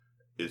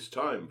It's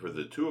time for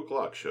the 2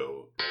 o'clock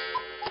show.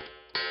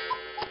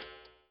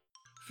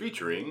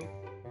 Featuring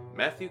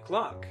Matthew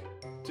Clock,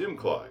 Tim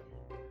Clock.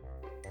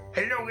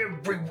 Hello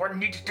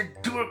everyone, it's the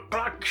 2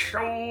 o'clock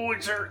show.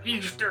 It's our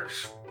Easter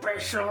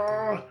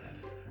special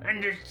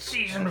and the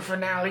season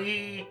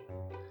finale.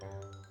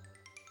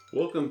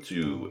 Welcome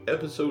to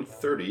episode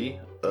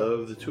 30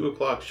 of the 2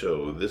 o'clock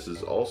show. This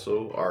is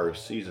also our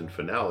season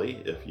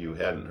finale. If you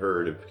hadn't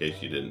heard, in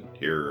case you didn't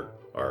hear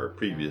our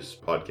previous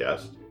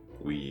podcast,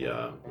 we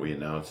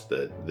announced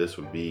that this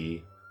would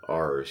be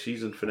our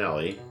season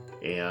finale,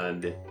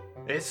 and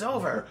It's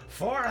over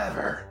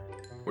forever.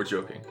 We're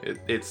joking.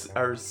 It's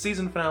our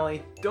season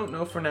finale. Don't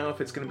know for now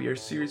if it's going to be our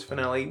series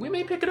finale. We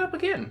may pick it up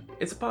again.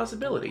 It's a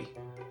possibility.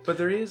 But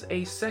there is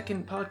a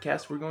second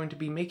podcast we're going to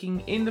be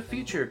making in the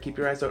future. Keep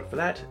your eyes out for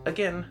that.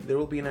 Again, there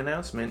will be an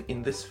announcement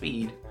in this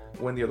feed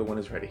when the other one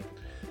is ready.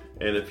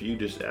 And if you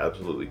just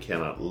absolutely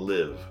cannot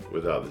live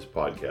without this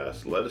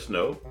podcast, let us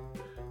know.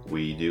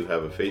 We do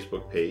have a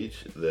Facebook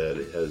page that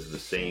has the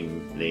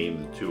same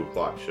name, the 2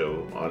 o'clock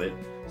show, on it.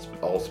 It's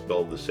all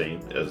spelled the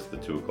same as the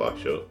 2 o'clock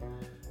show.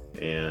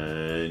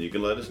 And you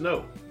can let us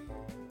know.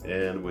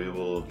 And we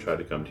will try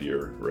to come to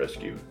your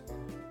rescue.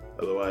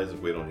 Otherwise,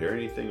 if we don't hear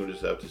anything, we'll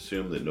just have to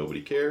assume that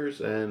nobody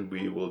cares, and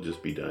we will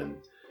just be done.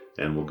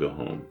 And we'll go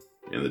home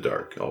in the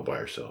dark, all by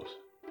ourselves.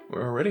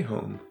 We're already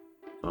home.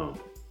 Oh,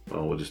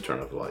 well, we'll just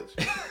turn off the lights.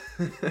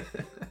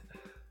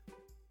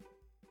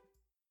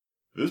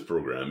 This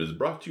program is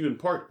brought to you in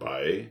part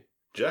by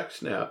Jack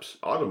Snap's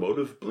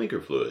Automotive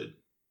Blinker Fluid.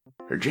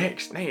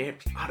 Jack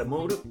Snap's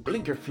Automotive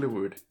Blinker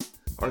Fluid.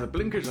 Are the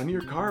blinkers on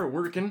your car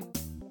working?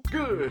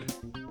 Good.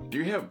 Do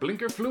you have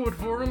blinker fluid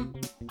for them?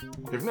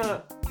 If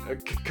not,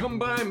 come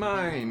by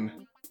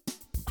mine.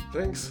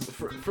 Thanks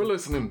for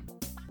listening.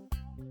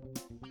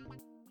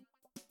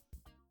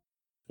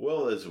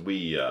 Well, as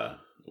we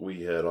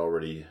had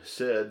already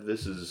said,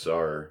 this is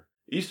our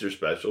Easter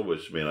special,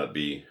 which may not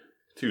be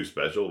too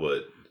special,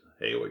 but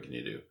hey, what can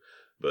you do?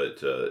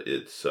 But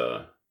it's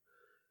our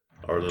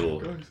little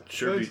guys.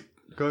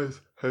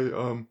 Hey,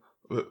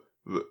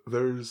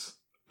 there's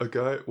a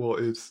guy. Well,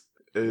 it's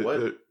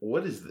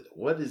what is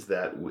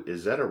that?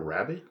 Is that a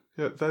rabbit?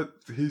 Yeah, that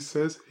he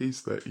says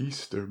he's the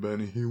Easter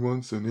Bunny. He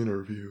wants an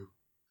interview.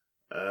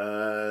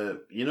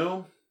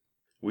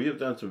 We have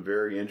done some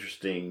very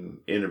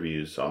interesting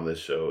interviews on this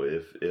show.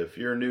 If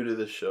you're new to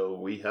this show,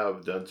 we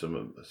have done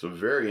some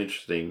very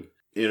interesting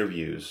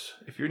interviews.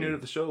 If you're new to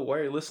the show, why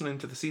are you listening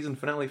to the season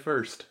finale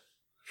first?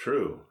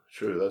 True.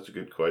 That's a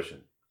good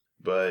question.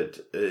 But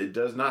it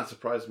does not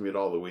surprise me at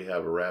all that we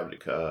have a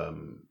rabbit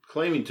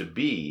claiming to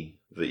be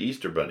the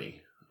Easter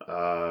Bunny.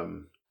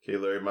 Okay,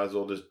 Larry, might as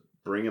well just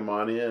bring him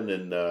on in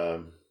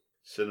and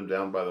sit him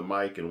down by the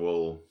mic, and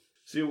we'll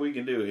see what we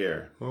can do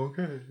here.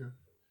 Okay,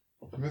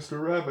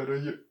 Mr.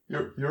 Rabbit,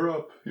 you're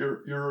up.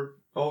 You're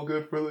all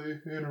good for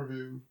the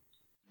interview.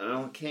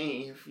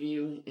 Okay, if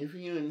you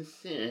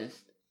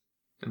insist.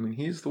 I mean,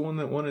 he's the one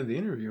that wanted the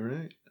interview,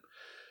 right?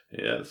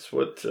 Yeah, that's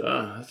what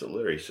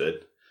Larry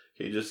said.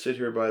 Okay, just sit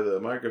here by the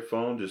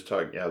microphone, just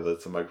talk. Yeah,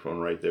 that's the microphone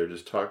right there.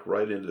 Just talk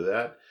right into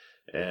that.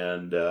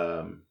 And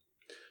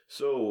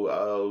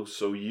so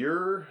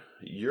you're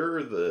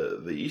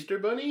the Easter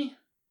Bunny?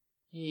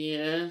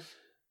 Yes.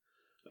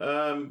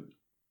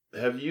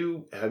 Have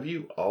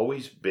you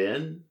always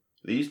been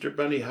the Easter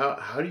Bunny?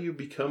 How do you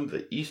become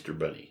the Easter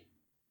Bunny?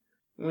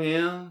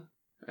 Well,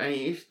 I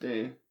used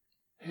to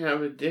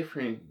have a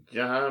different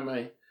job.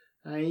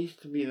 I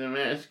used to be the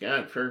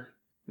mascot for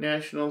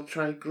National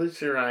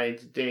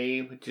Triglycerides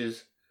Day, which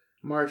is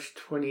March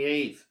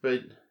 28th,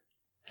 but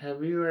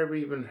have you ever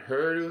even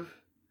heard of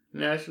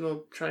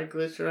National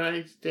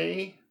Triglycerides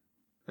Day?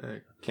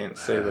 I can't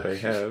say that I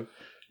have.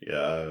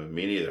 Yeah,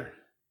 me neither.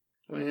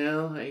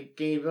 Well, I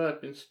gave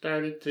up and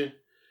started to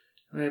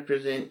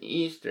represent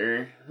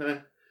Easter.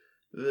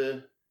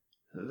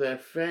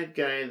 That fat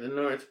guy at the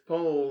North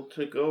Pole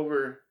took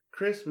over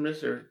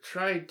Christmas, or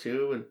tried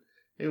to, and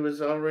it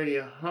was already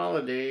a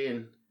holiday,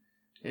 and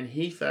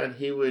he thought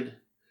he would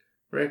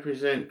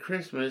represent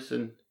Christmas,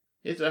 and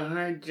it's a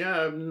hard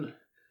job.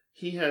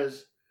 He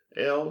has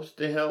elves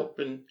to help,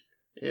 and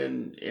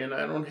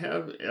I don't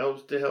have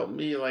elves to help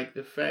me like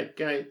the fat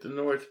guy at the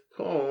North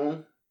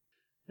Pole.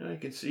 And I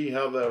can see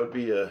how that would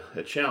be a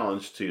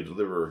challenge to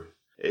deliver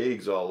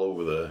eggs all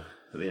over the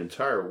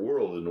entire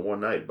world in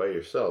one night by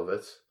yourself.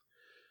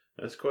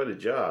 That's quite a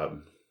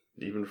job,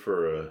 even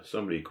for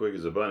somebody quick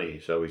as a bunny,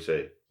 shall we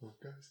say. Well,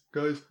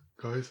 guys.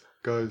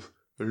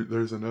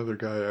 There's another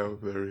guy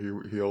out there.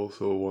 He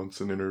also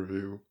wants an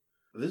interview.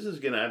 This is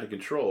getting out of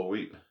control.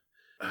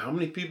 How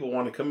many people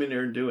want to come in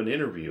here and do an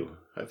interview?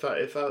 I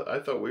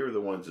thought we were the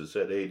ones that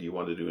said, "Hey, do you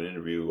want to do an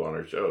interview on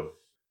our show?"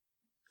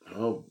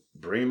 Oh,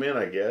 bring him in,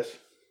 I guess.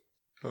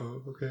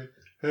 Oh, okay.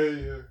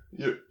 Hey,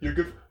 you're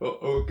good.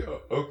 Oh,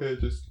 okay,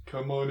 just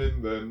come on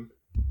in then.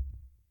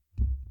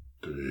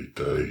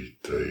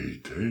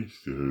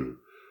 Thanks.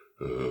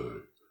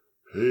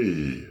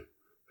 Hey,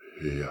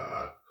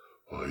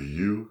 are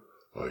you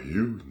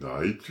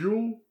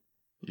Nigel?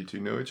 You two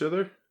know each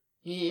other?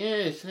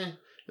 Yes,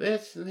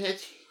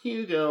 That's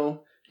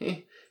Hugo.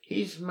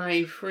 He's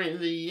my friend,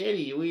 the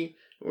Yeti.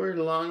 We're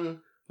long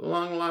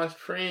lost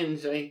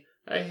friends. I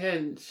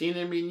hadn't seen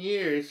him in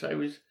years. I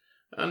was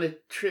on a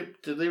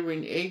trip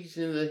delivering eggs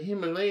in the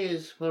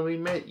Himalayas when we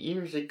met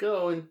years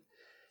ago,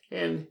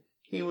 and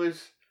he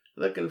was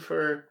looking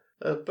for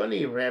a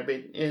bunny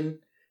rabbit,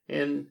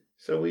 and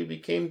so we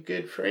became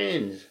good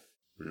friends.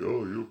 Yeah,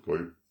 you're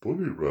my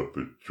bunny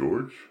rabbit,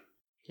 George.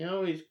 He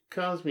always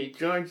calls me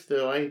George,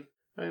 though. I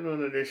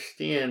don't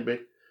understand,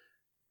 but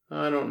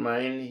I don't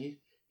mind.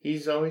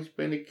 He's always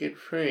been a good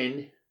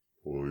friend.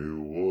 Oh,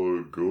 you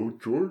wanna go,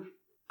 George?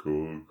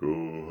 Go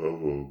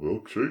have a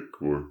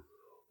milkshake or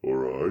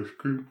an ice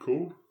cream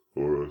cone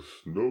or a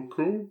snow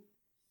cone?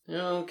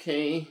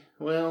 Okay,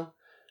 well,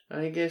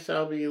 I guess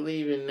I'll be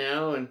leaving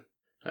now, and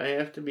I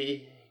have to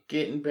be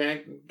getting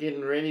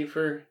ready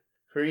for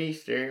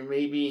Easter.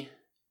 Maybe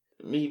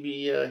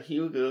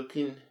Hugo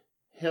can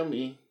help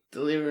me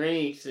deliver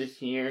eggs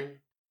this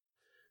year.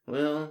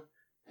 Well,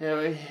 have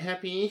a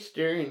happy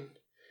Easter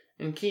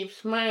and keep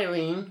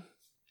smiling.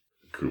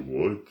 Come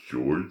on,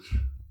 George.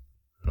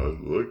 I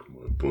like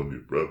my bunny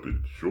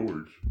rabbit,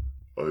 George.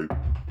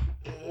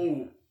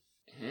 Oh!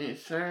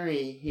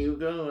 Sorry,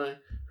 Hugo. I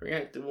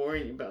forgot to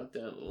warn you about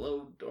that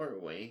low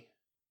doorway.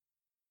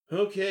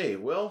 Okay,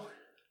 well,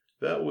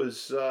 that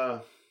was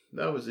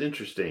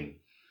interesting.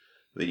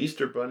 The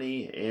Easter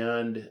Bunny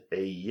and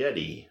a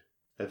Yeti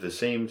at the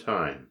same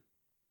time.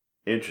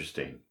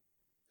 Interesting.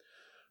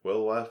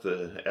 Well, we'll have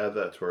to add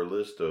that to our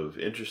list of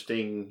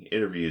interesting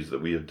interviews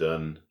that we have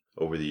done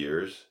over the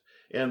years.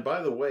 And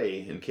by the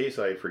way, in case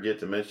I forget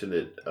to mention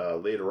it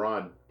later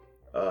on,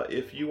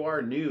 if you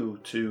are new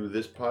to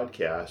this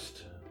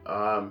podcast,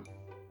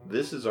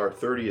 this is our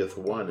 30th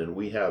one, and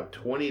we have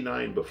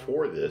 29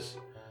 before this.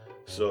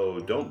 So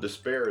don't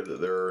despair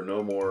that there are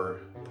no more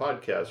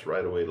podcasts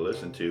right away to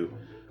listen to.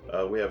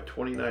 We have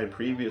 29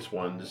 previous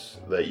ones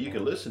that you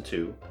can listen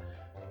to.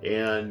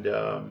 And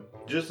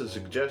just a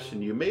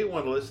suggestion, you may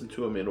want to listen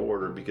to them in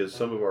order because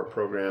some of our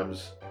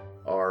programs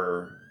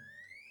are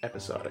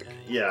episodic.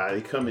 Yeah,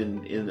 they come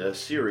in a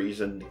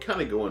series and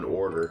kind of go in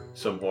order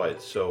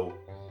somewhat. So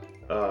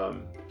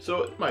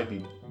it might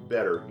be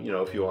better,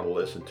 if you want to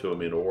listen to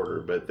them in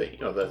order, but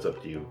that's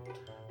up to you.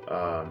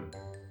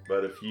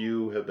 But if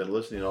you have been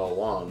listening all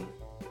along,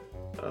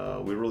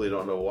 we really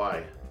don't know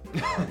why.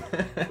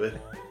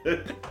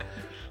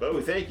 But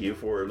we thank you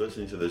for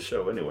listening to this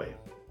show anyway.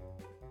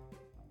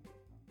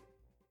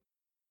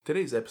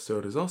 Today's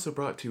episode is also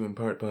brought to you in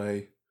part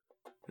by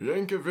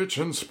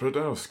Yankovic and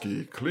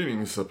Spadowski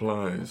Cleaning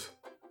Supplies.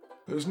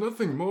 There's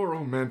nothing more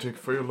romantic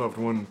for your loved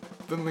one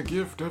than the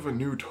gift of a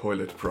new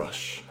toilet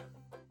brush.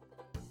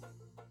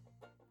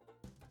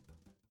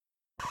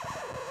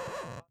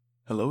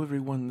 Hello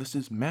everyone, this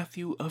is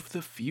Matthew of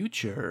the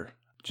future.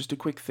 Just a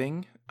quick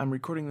thing, I'm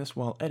recording this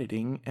while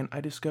editing, and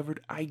I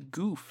discovered I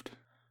goofed.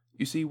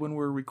 You see, when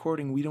we're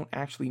recording, we don't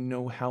actually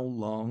know how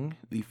long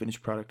the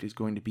finished product is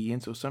going to be,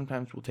 and so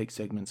sometimes we'll take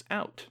segments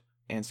out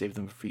and save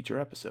them for future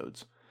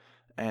episodes.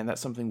 And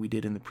that's something we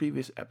did in the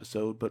previous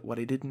episode, but what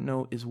I didn't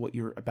know is what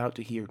you're about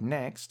to hear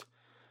next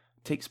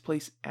takes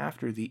place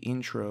after the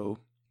intro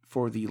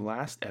for the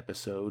last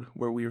episode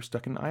where we were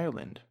stuck in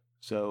Ireland.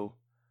 So,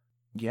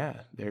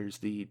 yeah, there's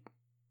the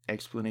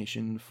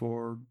explanation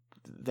for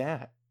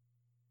that.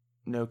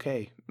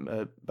 Okay,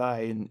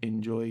 bye, and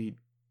enjoy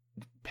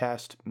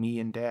past me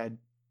and Dad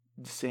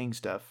saying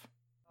stuff.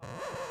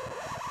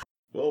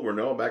 Well, we're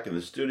now back in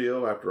the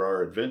studio after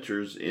our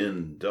adventures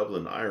in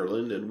Dublin,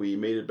 Ireland, and we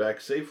made it back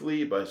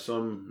safely by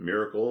some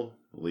miracle.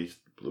 At least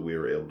we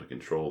were able to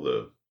control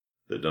the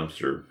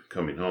dumpster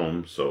coming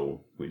home,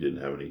 so we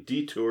didn't have any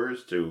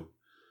detours to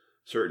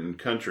certain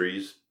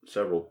countries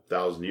several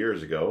thousand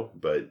years ago,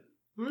 but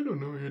I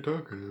don't know what you're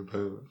talking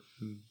about.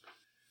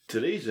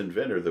 Today's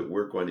inventor that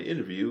we're going to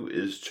interview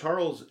is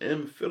Charles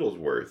M.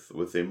 Fiddlesworth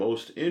with a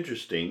most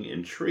interesting,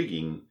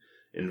 intriguing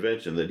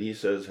invention that he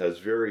says has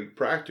very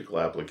practical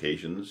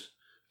applications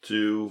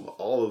to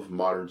all of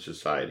modern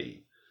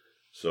society.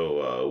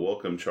 So,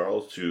 welcome,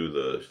 Charles,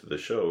 to the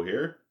show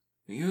here.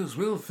 Yes,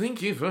 well,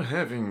 thank you for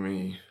having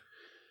me.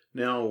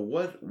 Now,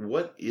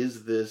 what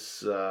is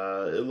this?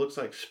 It looks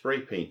like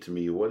spray paint to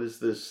me. What is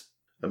this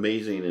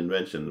amazing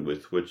invention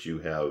with which you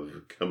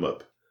have come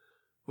up?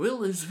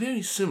 Well, it's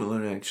very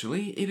similar,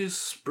 actually. It is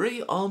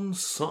spray-on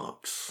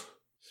socks.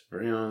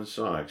 Spray-on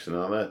socks.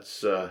 Now,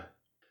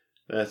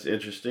 that's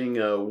interesting.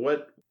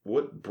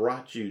 What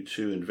brought you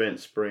to invent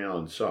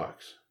spray-on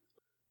socks?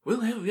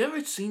 Well, have you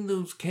ever seen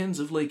those cans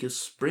of, like, a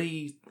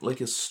spray, like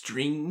a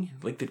string,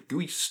 like the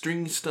gooey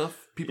string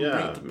stuff people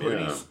bring at the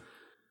parties?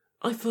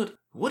 Yeah. I thought,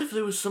 what if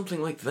there was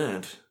something like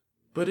that,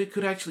 but it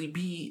could actually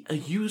be a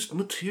used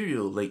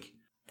material, like,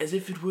 as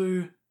if it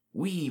were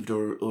weaved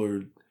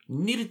or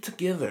knitted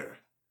together?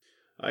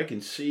 I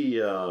can see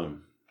a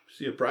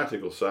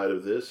practical side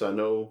of this. I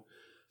know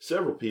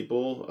several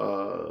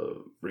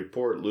people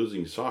report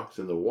losing socks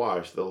in the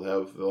wash. They'll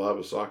have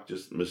a sock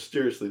just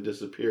mysteriously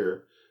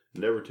disappear,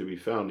 never to be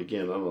found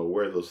again. I don't know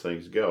where those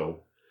things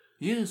go.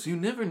 Yes, you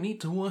never need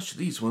to wash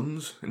these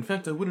ones. In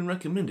fact, I wouldn't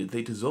recommend it.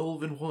 They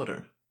dissolve in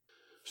water.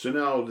 So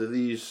now, do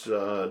these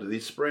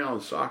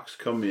spray-on socks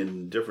come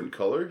in different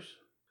colors?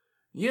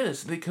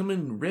 Yes, they come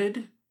in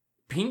red,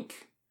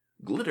 pink,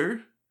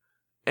 glitter,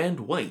 and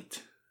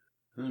white.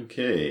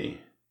 Okay.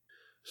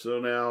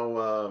 So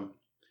now,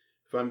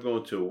 if I'm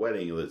going to a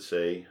wedding, let's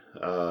say,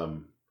 I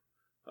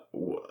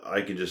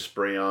can just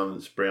spray on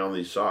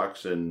these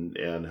socks,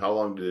 and how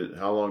long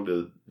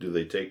do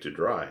they take to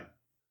dry?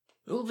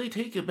 Oh, they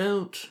take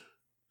about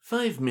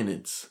 5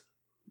 minutes.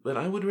 But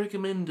I would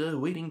recommend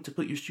waiting to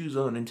put your shoes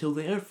on until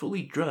they are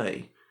fully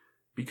dry,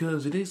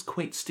 because it is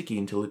quite sticky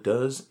until it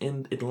does,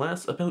 and it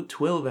lasts about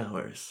 12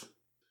 hours.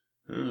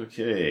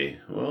 Okay,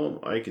 well,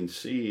 I can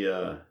see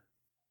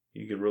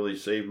you could really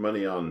save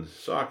money on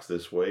socks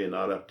this way and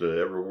not have to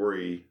ever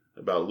worry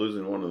about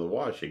losing one in the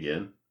wash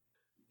again.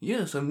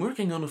 Yes, I'm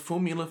working on a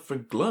formula for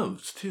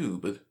gloves, too,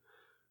 but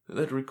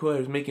that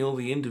requires making all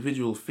the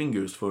individual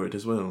fingers for it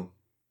as well.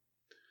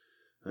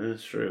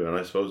 That's true, and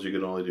I suppose you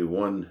could only do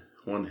one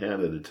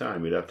hand at a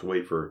time. You'd have to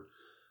wait for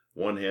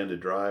one hand to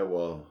dry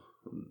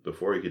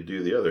before you could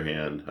do the other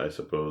hand, I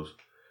suppose.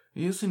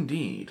 Yes,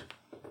 indeed.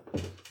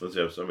 Let's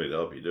have somebody to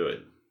help you do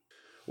it.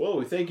 Well,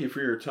 we thank you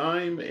for your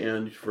time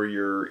and for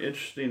your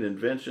interesting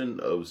invention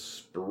of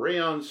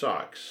spray-on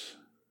socks.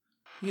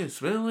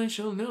 Yes, well, I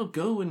shall now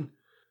go and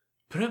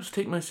perhaps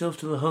take myself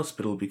to the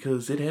hospital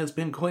because it has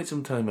been quite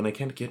some time and I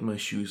can't get my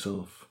shoes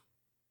off.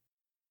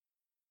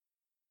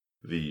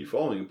 The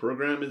following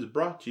program is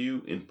brought to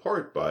you in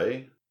part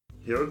by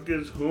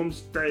Helga's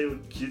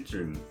Homestyle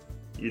Kitchen.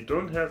 You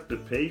don't have to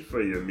pay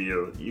for your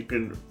meal. You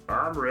can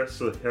arm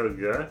wrestle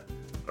Helga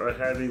or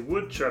have a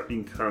wood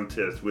chopping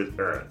contest with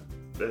her.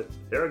 That's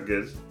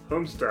Helga's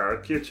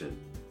Homestyle Kitchen.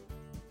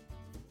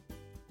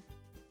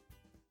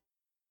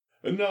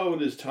 And now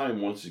it is time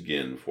once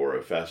again for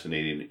a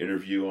fascinating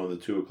interview on the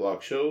 2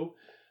 o'clock show.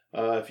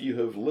 If you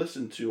have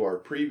listened to our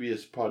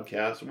previous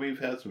podcast, we've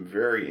had some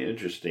very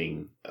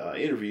interesting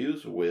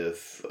interviews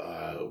with,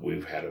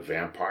 we've had a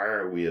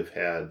vampire, we have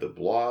had the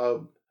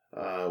Blob,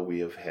 we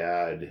have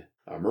had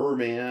a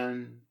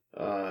merman,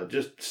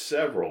 just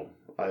several.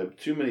 I have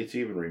too many to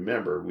even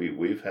remember.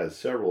 We've had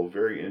several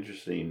very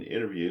interesting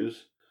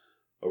interviews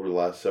over the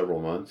last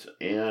several months,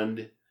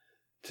 and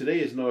today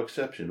is no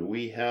exception.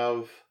 We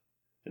have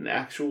an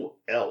actual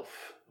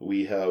elf.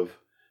 We have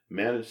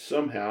managed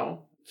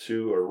somehow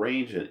to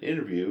arrange an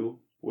interview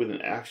with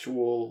an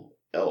actual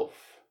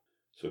elf.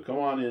 So come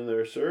on in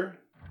there, sir.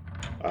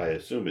 I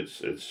assume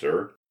it's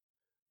sir.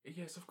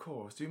 Yes, of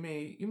course. You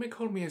may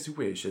call me as you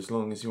wish, as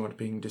long as you aren't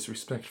being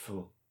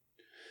disrespectful.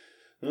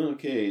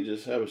 Okay,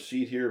 just have a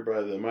seat here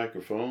by the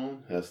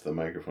microphone. That's the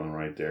microphone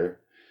right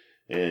there.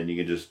 And you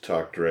can just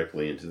talk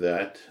directly into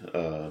that.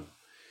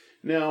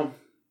 Now,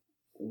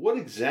 what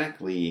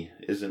exactly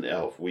is an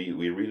elf? We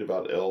read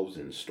about elves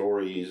in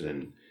stories,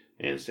 and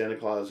Santa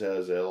Claus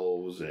has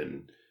elves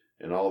and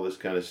all this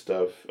kind of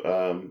stuff.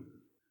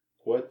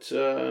 What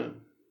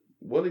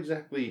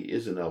exactly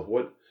is an elf?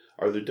 What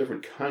are there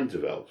different kinds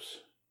of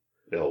elves,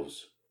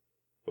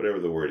 whatever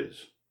the word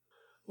is?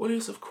 Well,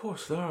 yes, of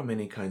course, there are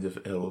many kinds of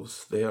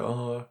elves. There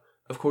are,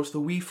 of course, the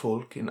wee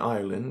folk in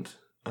Ireland,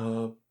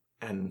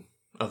 and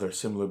other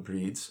similar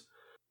breeds.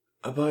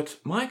 But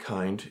my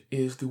kind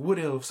is the wood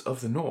elves of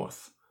the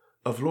north,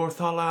 of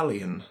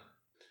Lorthalalion.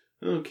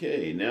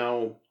 Okay,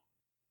 now,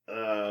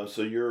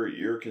 so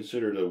you're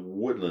considered a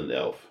woodland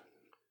elf.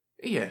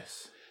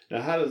 Yes.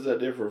 Now, how does that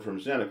differ from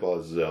Santa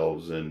Claus's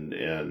elves and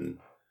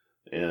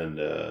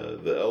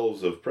the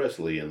elves of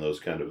Presley and those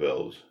kind of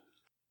elves?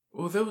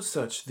 Well, those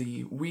such,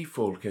 the wee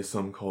folk as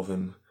some call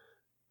them,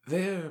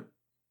 they're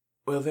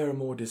a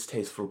more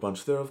distasteful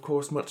bunch. They're, of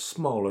course, much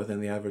smaller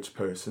than the average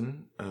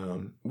person.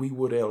 We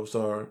wood elves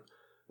are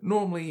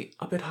normally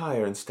a bit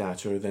higher in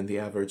stature than the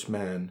average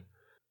man.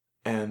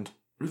 And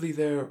really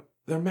their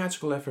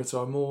magical efforts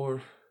are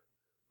more,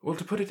 well,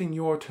 to put it in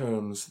your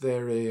terms,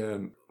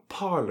 they're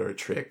parlor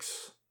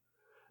tricks.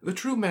 The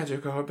true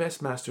magic are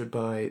best mastered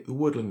by the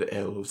woodland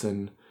elves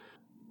and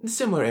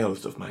similar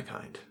elves of my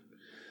kind.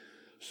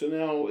 So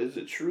now, is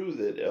it true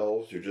that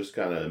elves are just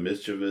kind of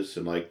mischievous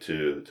and like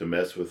to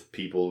mess with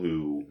people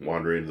who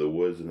wander into the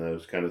woods and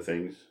those kind of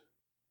things?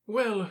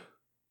 Well,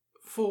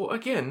 for,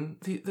 again,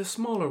 the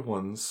smaller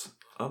ones,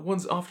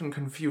 one's often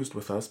confused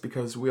with us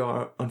because we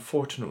are,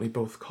 unfortunately,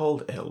 both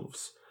called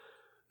elves.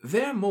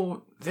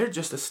 They're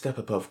just a step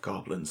above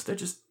goblins. They're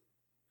just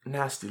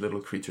nasty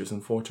little creatures,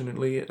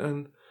 unfortunately,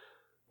 and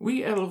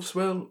we elves,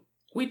 well,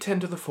 we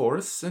tend to the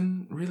forests,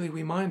 and really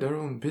we mind our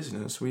own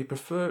business. We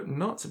prefer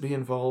not to be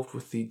involved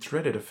with the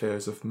dreaded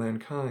affairs of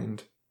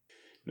mankind.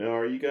 Now,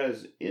 are you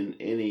guys in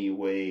any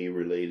way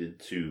related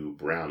to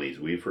brownies?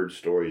 We've heard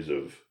stories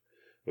of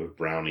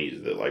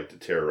brownies that like to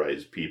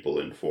terrorize people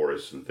in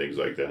forests and things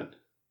like that.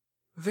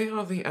 They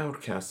are the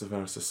outcasts of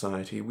our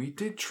society. We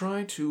did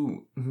try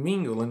to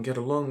mingle and get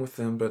along with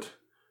them, but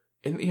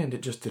in the end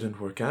it just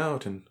didn't work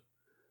out, and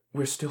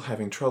we're still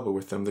having trouble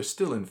with them. They're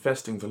still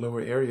infesting the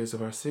lower areas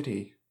of our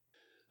city.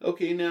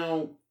 Okay,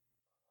 now,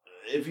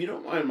 if you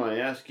don't mind my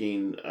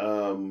asking,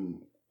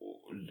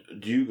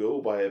 do you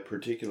go by a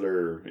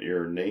particular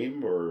your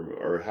name,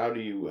 or how do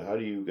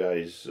you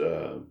guys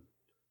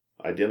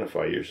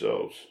identify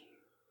yourselves?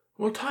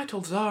 Well,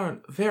 titles are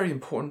a very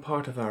important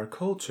part of our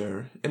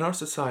culture. In our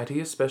society,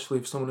 especially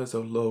if someone is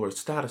of lower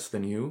status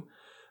than you,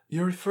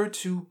 you're referred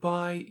to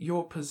by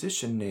your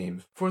position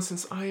name. For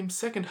instance, I am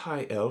second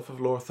high elf of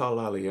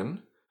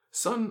Lorthalalion,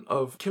 son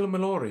of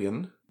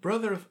Kilmalorian,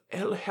 brother of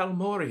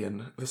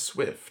Helmorian the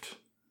Swift.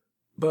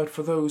 But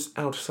for those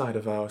outside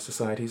of our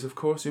societies, of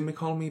course, you may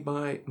call me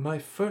by my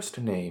first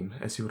name,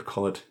 as you would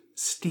call it,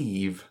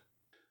 Steve.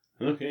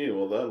 Okay,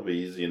 well, that'll be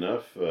easy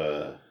enough,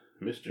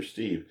 Mr.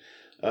 Steve.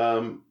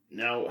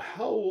 Now,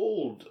 how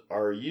old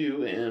are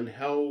you, and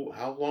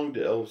how long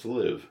do elves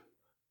live?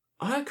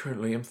 I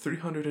currently am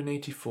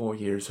 384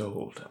 years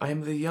old. I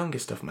am the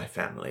youngest of my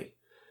family.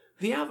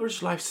 The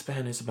average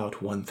lifespan is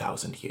about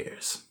 1,000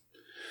 years.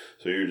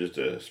 So you're just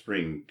a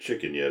spring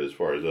chicken yet as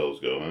far as elves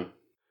go, huh?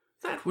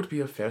 That would be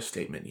a fair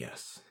statement,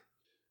 yes.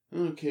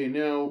 Okay,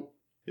 now,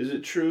 is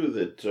it true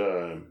that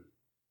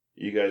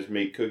you guys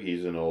make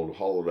cookies in old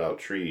hollowed-out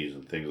trees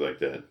and things like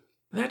that?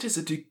 That is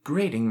a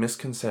degrading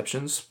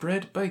misconception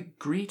spread by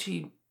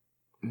greedy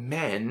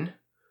men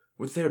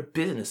with their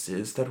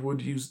businesses that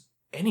would use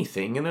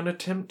anything in an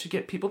attempt to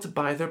get people to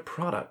buy their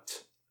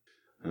product.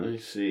 I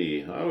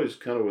see. I always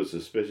kind of was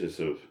suspicious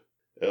of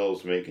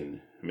elves making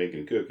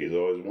cookies. I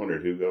always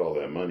wondered who got all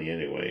that money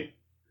anyway.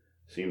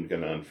 Seemed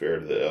kind of unfair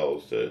to the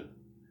elves to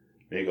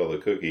make all the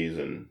cookies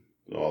and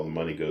all the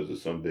money goes to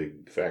some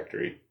big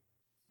factory.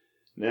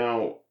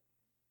 Now,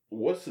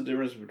 what's the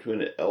difference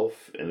between an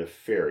elf and a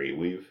fairy?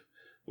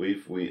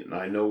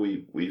 I know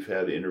we've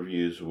had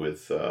interviews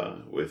with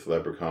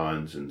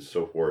leprechauns and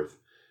so forth,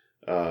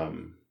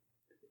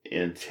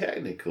 and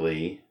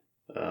technically,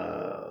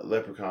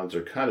 leprechauns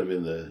are kind of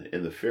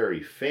in the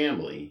fairy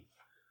family,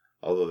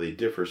 although they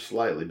differ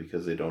slightly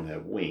because they don't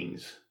have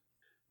wings.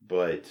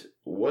 But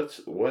what's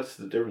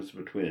the difference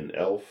between an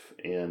elf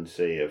and,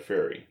 say, a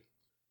fairy?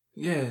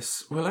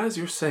 Yes, well, as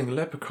you're saying,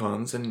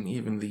 leprechauns and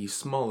even the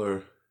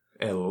smaller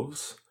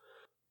elves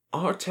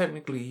are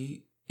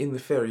technically in the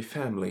fairy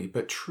family,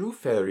 but true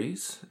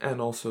fairies,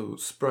 and also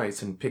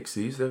sprites and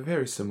pixies, they're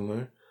very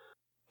similar.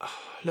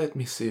 Let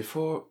me see,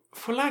 for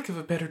lack of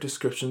a better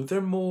description,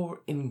 they're more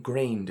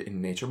ingrained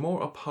in nature,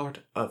 more a part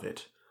of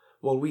it,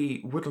 while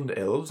we woodland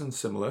elves and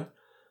similar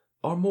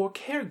are more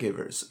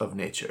caregivers of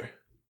nature.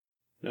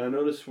 Now, I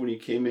noticed when you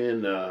came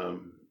in,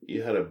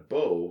 you had a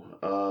bow.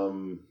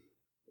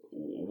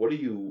 What do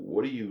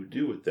you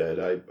do with that?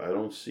 I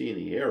don't see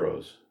any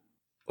arrows.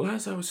 Well,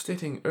 as I was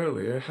stating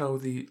earlier, how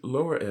the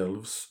lower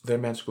elves, their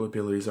magical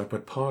abilities are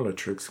but parlor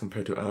tricks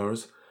compared to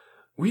ours,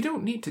 we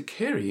don't need to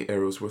carry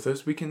arrows with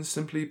us, we can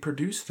simply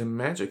produce them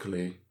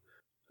magically.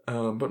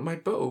 But my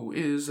bow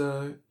is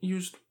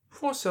used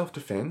for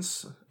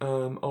self-defense,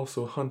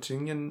 also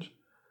hunting and,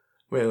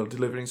 well,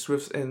 delivering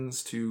swift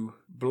ends to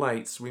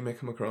blights we may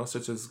come across,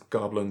 such as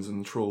goblins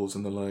and trolls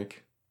and the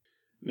like.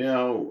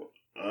 Now,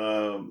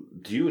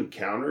 do you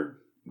encounter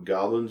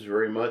goblins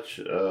very much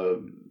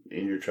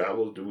in your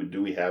travels?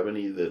 Do we have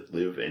any that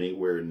live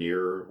anywhere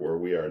near where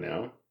we are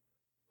now?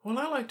 Well,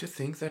 I like to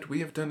think that we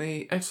have done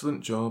an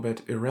excellent job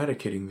at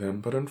eradicating them,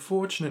 but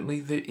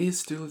unfortunately there is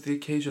still the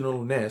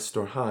occasional nest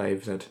or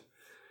hive that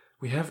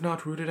we have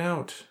not rooted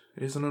out.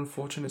 It is an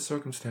unfortunate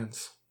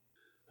circumstance.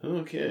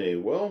 Okay,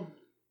 well,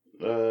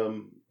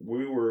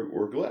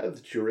 we're glad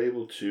that you were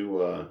able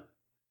to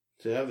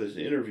have this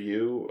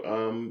interview.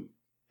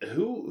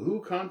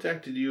 Who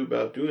contacted you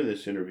about doing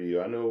this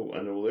interview? I know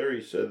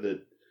Larry said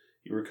that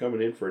you were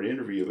coming in for an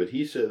interview, but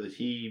he said that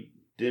he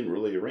didn't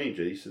really arrange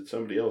it. He said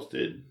somebody else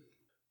did.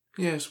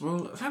 Yes,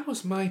 well, that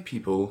was my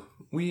people.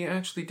 We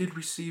actually did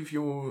receive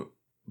your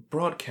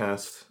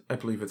broadcast, I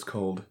believe it's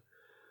called.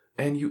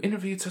 And you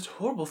interviewed such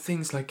horrible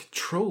things like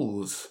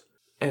trolls,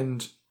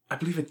 and I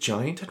believe a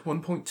giant at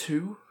one point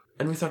too.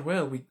 And we thought,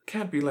 well, we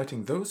can't be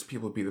letting those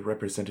people be the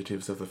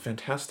representatives of the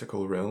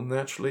fantastical realm.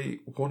 Naturally,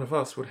 one of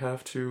us would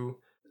have to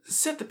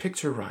set the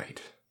picture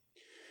right.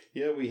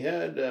 Yeah, we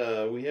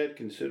had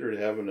considered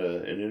having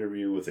an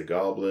interview with a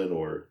goblin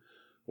or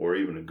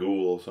even a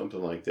ghoul,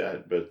 something like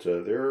that. But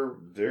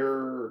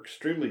they're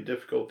extremely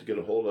difficult to get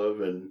a hold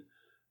of, and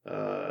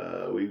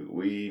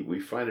we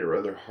find it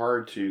rather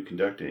hard to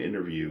conduct an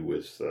interview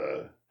with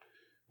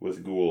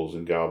ghouls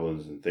and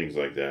goblins and things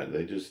like that.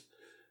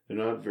 They're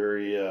not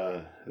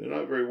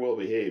very well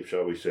behaved,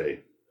 shall we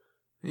say?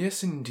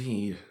 Yes,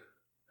 indeed.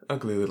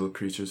 Ugly little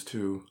creatures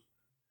too.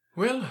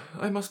 Well,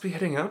 I must be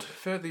heading out.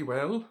 Fare thee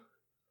well.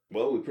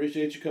 Well, we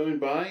appreciate you coming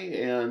by,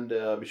 and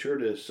be sure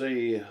to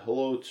say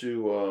hello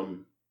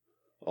to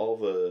all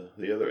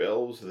the other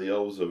elves, the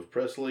elves of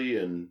Presley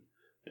and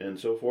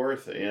so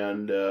forth,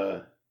 and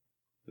the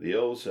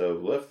elves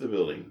have left the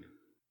building.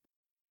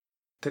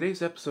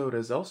 Today's episode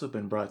has also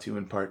been brought to you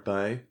in part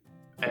by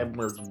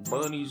Abner's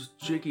Bunnies,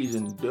 Chickies,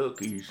 and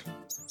Duckies.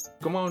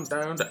 Come on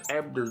down to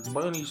Abner's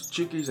Bunnies,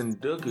 Chickies, and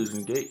Duckies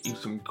and get you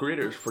some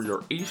critters for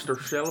your Easter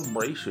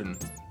celebration.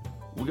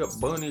 We got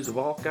bunnies of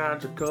all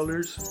kinds of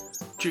colors,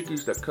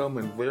 chickies that come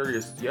in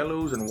various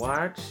yellows and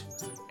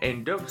whites,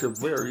 and ducks of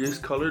various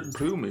colored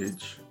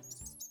plumage.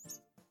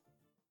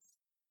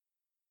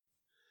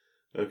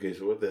 Okay,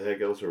 so what the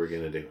heck else are we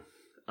gonna do?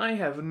 I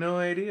have no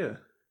idea.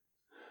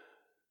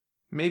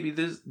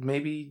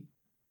 Maybe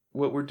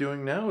what we're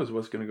doing now is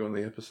what's going to go in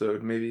the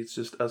episode. Maybe it's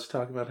just us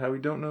talking about how we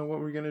don't know what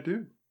we're going to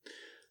do.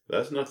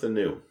 That's nothing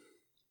new.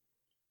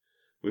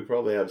 We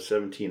probably have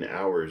 17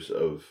 hours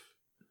of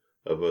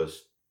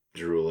us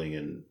drooling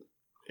and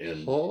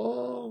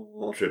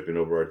tripping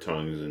over our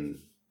tongues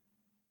and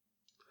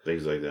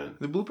things like that.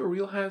 The blooper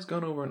reel has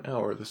gone over an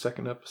hour, the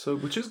second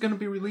episode, which is going to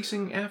be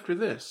releasing after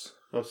this.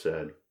 How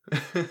sad.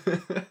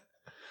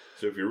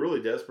 So if you're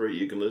really desperate,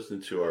 you can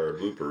listen to our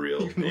blooper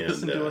reel. You can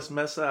listen to us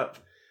mess up.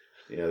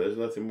 Yeah, there's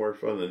nothing more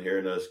fun than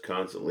hearing us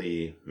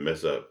constantly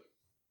mess up.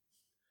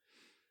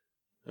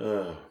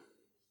 But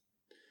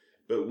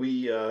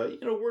we,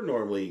 we're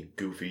normally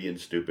goofy and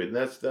stupid, and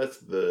that's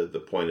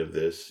the point of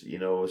this,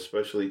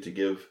 especially to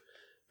give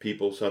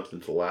people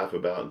something to laugh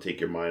about and take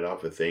your mind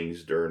off of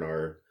things during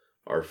our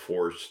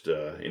forced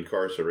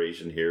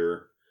incarceration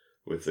here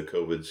with the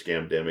COVID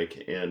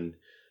scamdemic. And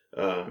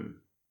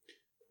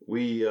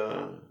we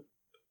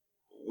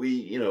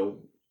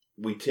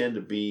tend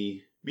to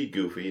be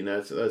goofy, and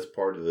that's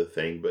part of the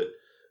thing.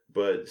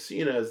 But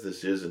seeing as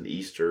this is an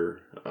Easter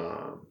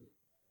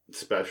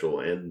special,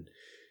 and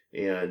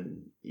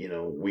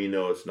we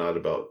know it's not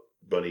about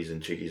bunnies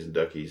and chickies and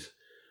duckies,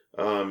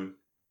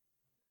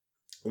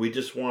 we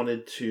just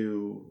wanted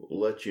to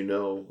let you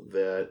know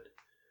that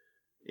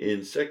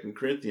in 2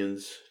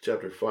 Corinthians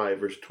chapter 5,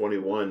 verse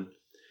 21,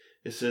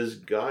 it says,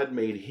 God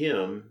made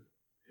him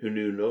who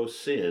knew no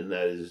sin,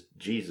 that is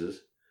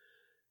Jesus,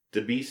 to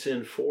be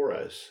sin for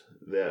us,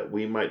 that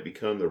we might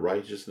become the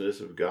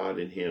righteousness of God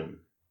in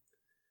him.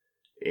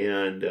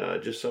 And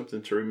just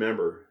something to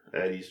remember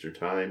at Easter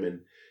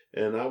time.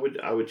 And I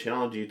would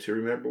challenge you to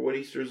remember what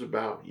Easter is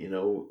about.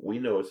 We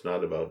know it's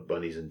not about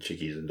bunnies and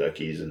chickies and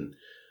duckies and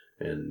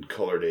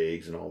colored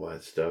eggs and all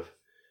that stuff.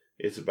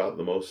 It's about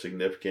the most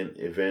significant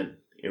event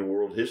in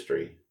world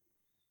history,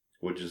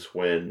 which is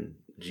when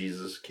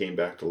Jesus came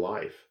back to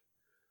life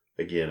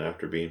again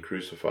after being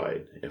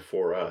crucified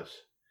for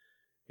us.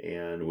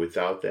 And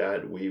without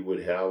that, we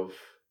would have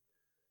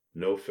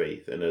no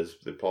faith. And as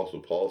the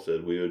Apostle Paul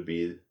said, we would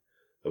be,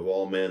 of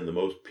all men, the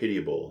most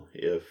pitiable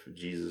if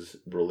Jesus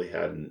really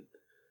hadn't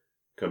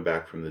come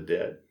back from the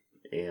dead.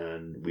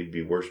 And we'd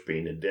be worse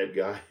being a dead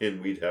guy,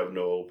 and we'd have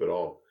no hope at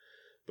all.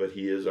 But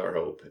he is our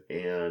hope.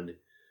 And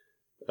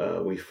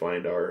we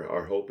find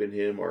our hope in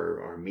him,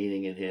 our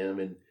meaning in him,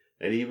 and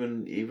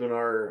even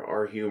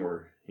our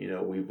humor,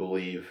 we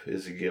believe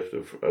is a gift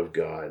of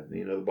God.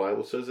 The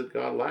Bible says that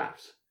God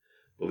laughs.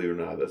 Believe it or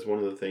not, that's one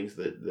of the things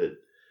that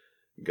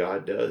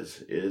God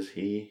does, is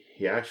he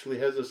actually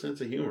has a sense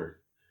of humor.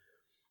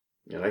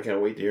 And I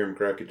can't wait to hear him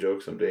crack a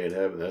joke someday in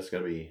heaven. That's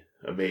going to be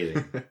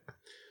amazing.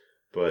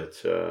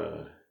 But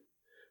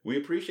we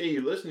appreciate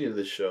you listening to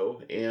this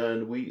show,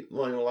 and we,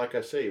 like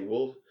I say,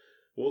 we'll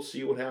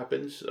see what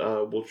happens.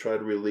 We'll try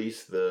to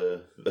release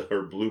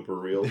our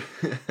blooper reel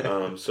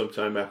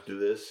sometime after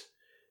this,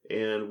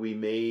 and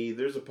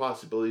there's a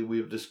possibility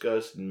we've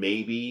discussed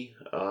maybe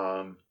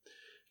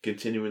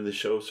continuing the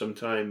show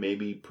sometime,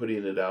 maybe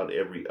putting it out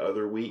every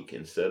other week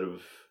instead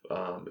of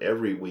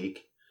every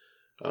week,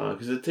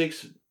 because it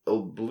takes,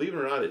 believe it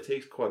or not, it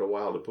takes quite a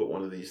while to put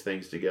one of these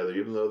things together,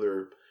 even though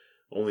they're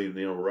only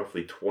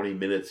roughly 20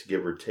 minutes,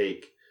 give or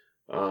take.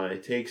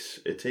 It takes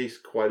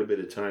quite a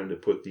bit of time to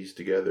put these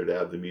together,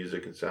 to add the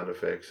music and sound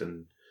effects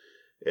and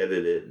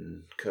edit it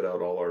and cut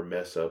out all our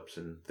mess ups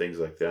and things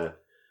like that.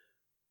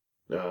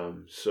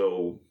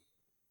 So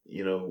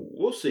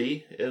we'll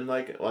see. And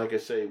like I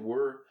say,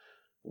 we're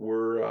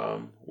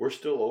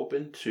still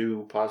open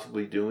to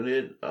possibly doing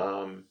it.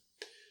 Don't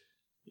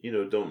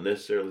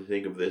necessarily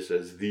think of this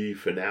as the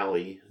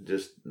finale,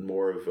 just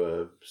more of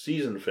a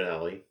season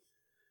finale.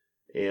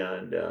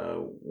 And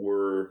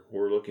we're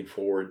looking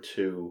forward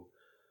to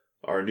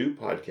our new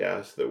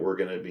podcast that we're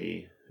going to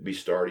be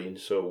starting.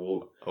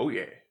 So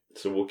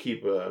we'll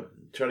keep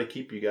try to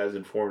keep you guys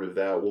informed of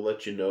that. We'll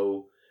let you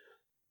know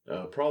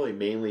probably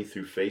mainly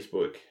through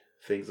Facebook,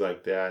 things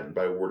like that, and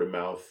by word of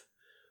mouth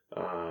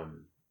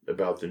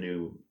about the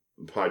new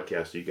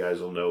podcast. So you guys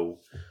will know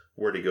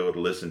where to go to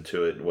listen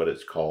to it and what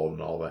it's called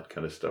and all that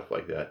kind of stuff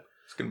like that.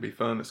 It's going to be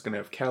fun. It's going to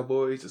have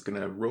cowboys. It's going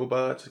to have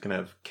robots. It's going to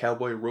have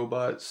cowboy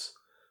robots,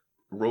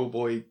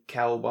 Roboy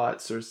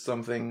cowbots or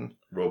something.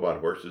 Robot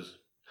horses.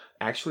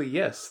 Actually,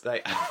 yes.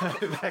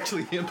 I've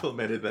actually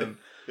implemented them.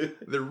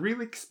 They're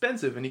really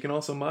expensive, and you can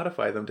also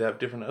modify them to have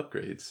different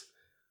upgrades.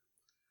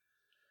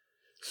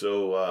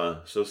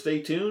 So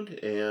stay tuned,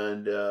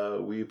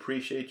 and we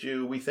appreciate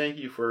you. We thank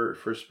you for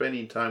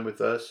spending time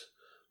with us,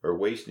 or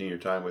wasting your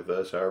time with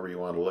us, however you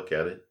want to look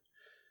at it.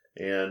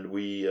 And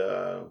we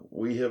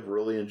have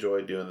really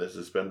enjoyed doing this.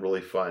 It's been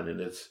really fun,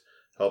 and it's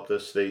helped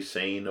us stay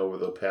sane over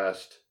the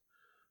past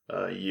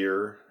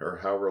year, or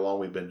however long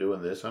we've been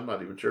doing this. I'm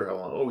not even sure how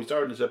long. Oh, we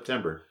started in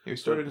September. We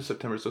started in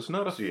September, so it's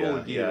not a full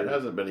year. Yeah, it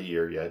hasn't been a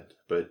year yet,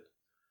 but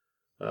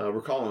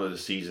we're calling it a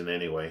season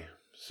anyway.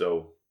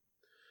 So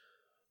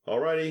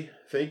Alrighty,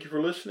 thank you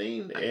for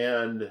listening,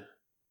 and...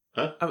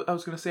 Huh? I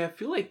was going to say, I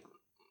feel like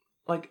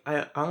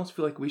I almost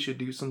feel like we should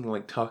do something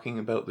like talking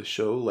about the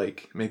show,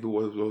 like maybe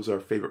what was our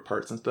favorite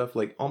parts and stuff,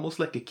 like almost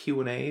like a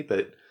Q&A,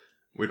 but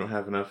we don't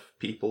have enough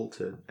people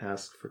to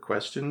ask for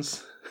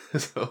questions.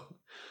 So,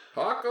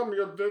 how come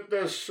you did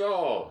this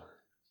show?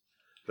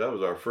 That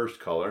was our first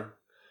caller.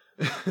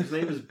 His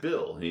name is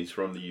Bill. He's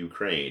from the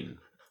Ukraine.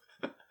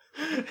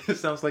 It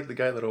sounds like the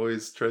guy that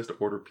always tries to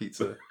order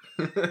pizza.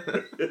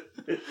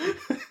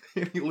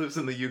 He lives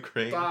in the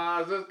Ukraine.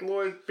 Is this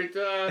Louis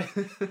pizza?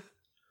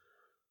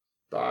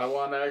 I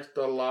want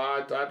extra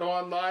large. I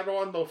don't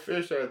want no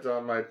fish heads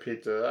on my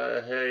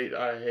pizza.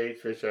 I hate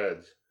fish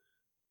heads.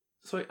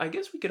 So I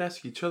guess we could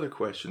ask each other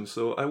questions.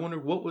 So I wonder,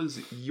 what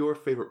was your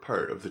favorite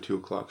part of the 2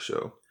 o'clock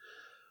show?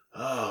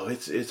 Oh,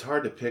 it's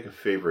hard to pick a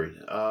favorite.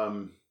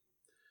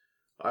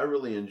 I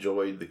really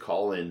enjoyed the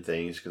call-in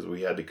things because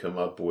we had to come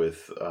up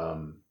with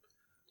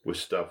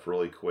stuff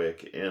really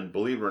quick. And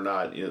believe it or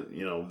not, you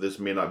know, this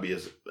may not be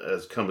as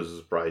come as a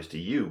surprise to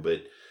you,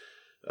 but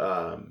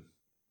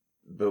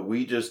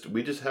we just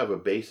have a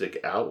basic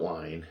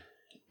outline,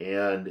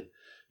 and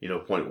you know,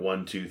 point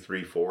 1, 2,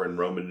 3, 4 in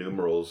Roman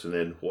numerals, and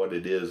then what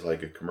it is,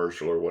 like a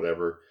commercial or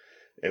whatever,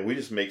 and we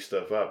just make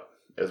stuff up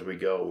as we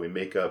go. We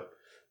make up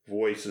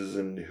voices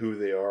and who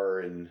they are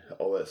and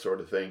all that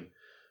sort of thing.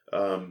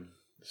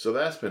 So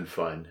that's been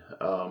fun.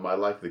 I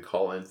like the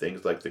call-in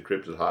things, like the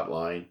cryptid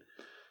hotline.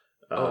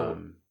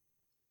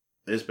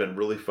 It's been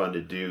really fun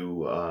to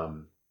do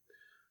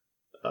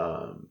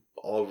all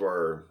of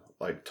our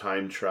like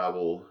time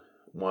travel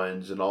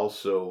ones, and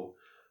also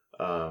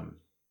I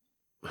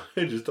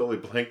just totally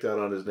blanked out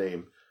on his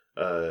name.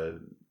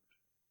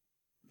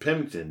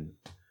 Pemington.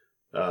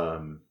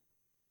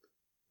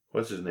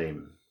 What's his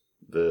name?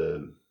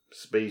 The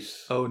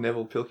space. Oh,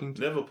 Neville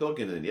Pilkington. Neville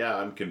Pilkington. Yeah,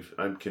 I'm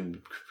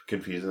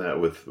confusing that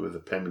with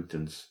the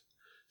Pemington's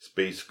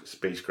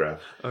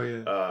spacecraft. Oh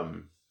yeah.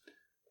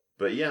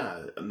 But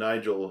yeah,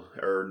 Neville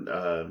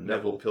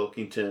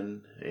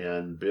Pilkington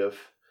and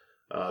Biff.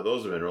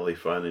 Those have been really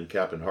fun, and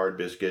Captain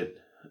Hardbiscuit.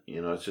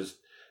 You know,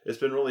 it's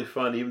been really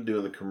fun even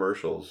doing the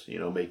commercials, you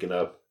know, making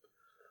up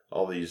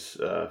all these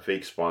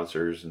fake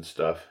sponsors and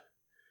stuff.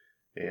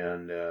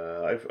 And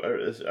I've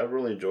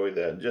really enjoyed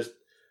that, and just,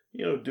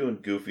 you know, doing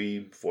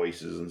goofy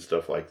voices and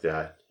stuff like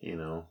that, you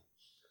know.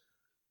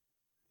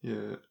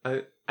 Yeah,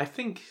 I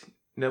think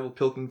Neville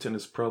Pilkington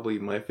is probably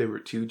my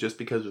favorite too, just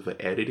because of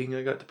the editing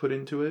I got to put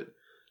into it.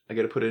 I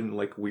got to put in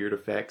like weird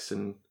effects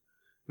and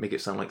make it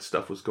sound like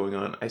stuff was going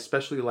on. I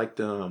especially liked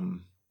the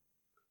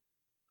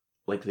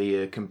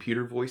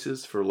computer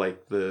voices for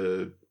like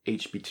the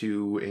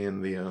HB2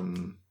 and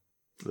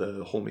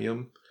the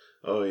Holmium.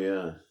 Oh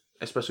yeah.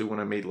 Especially when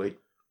I made like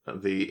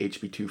the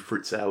HB2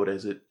 fruits out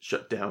as it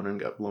shut down and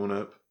got blown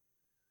up.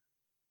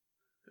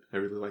 I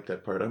really like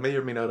that part. I may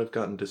or may not have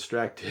gotten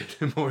distracted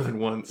more than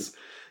once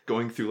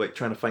going through like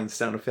trying to find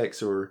sound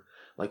effects, or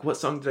like what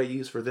song did I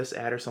use for this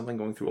ad or something,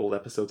 going through old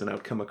episodes, and I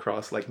would come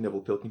across like Neville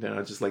Pilkington and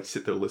I'd just like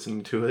sit there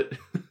listening to it.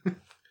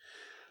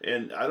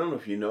 And I don't know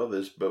if you know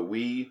this, but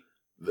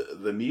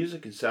the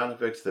music and sound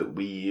effects that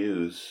we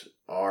use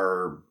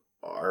are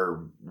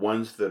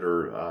ones that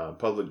are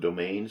public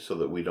domain, so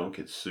that we don't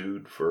get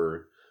sued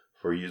for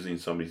using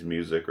somebody's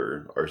music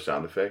or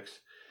sound effects.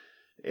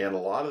 And a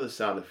lot of the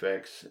sound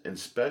effects and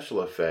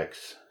special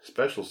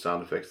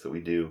sound effects that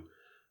we do,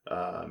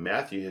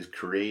 Matthew has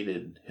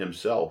created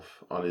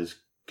himself on his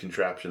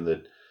contraption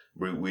that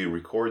we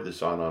record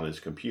this on his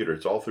computer.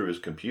 It's all through his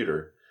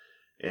computer.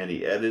 And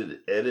he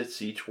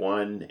edits each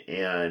one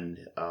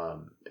and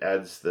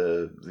adds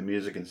the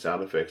music and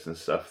sound effects and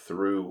stuff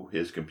through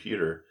his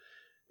computer.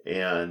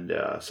 And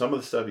some of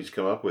the stuff he's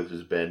come up with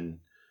has been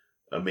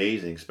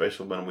amazing,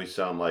 especially when we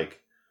sound like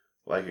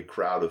a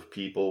crowd of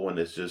people, when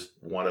it's just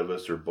one of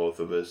us or both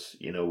of us,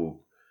 you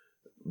know,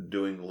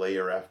 doing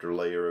layer after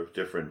layer of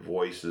different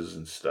voices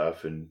and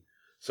stuff. And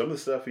some of the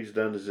stuff he's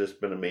done has just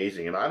been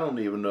amazing. And I don't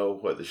even know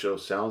what the show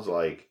sounds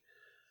like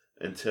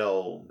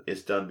until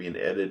it's done being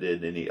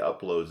edited and he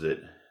uploads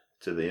it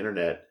to the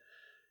internet.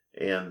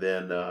 And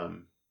then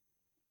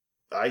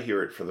I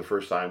hear it for the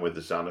first time with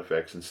the sound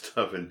effects and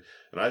stuff, and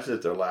I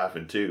sit there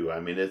laughing too. I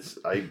mean,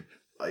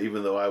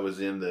 even though I was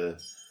in the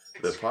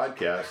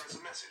podcast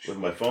with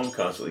my phone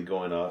constantly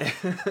going off.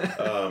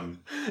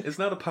 It's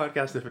not a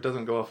podcast if it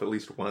doesn't go off at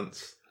least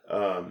once.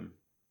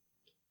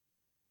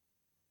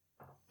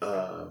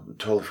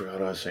 Totally forgot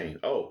what I was saying.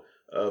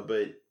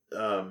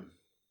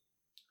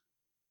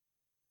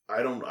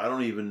 I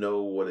don't even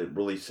know what it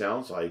really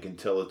sounds like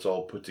until it's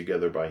all put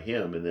together by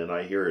him, and then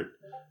I hear it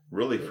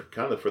really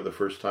for the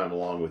first time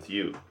along with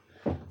you.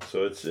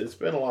 So it's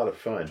been a lot of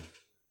fun.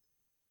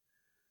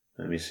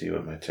 Let me see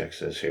what my text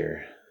says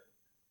here.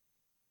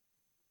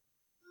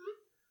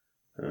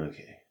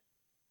 Okay.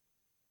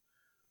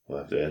 We'll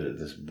have to edit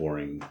this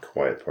boring,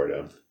 quiet part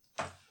out.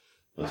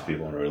 Unless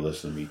people want to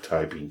listen to me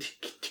typing.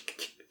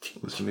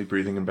 Listen to me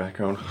breathing in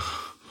background.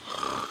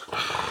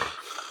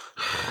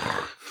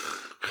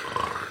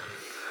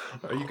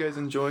 Are you guys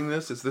enjoying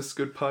this? Is this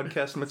good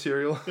podcast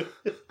material?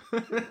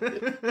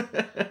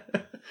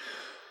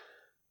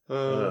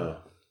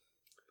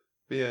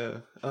 Yeah.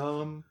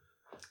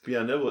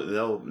 Yeah,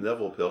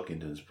 Neville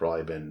Pilkington's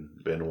probably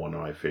been one of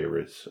my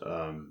favorites.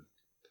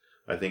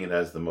 I think it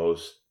has the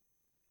most,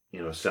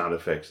 sound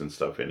effects and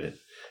stuff in it,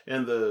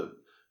 and the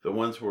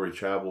ones where we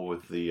travel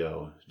with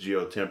the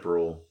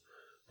geotemporal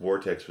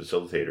vortex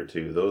facilitator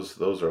too.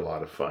 Those are a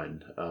lot of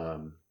fun.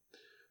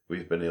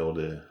 We've been able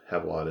to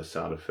have a lot of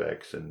sound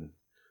effects and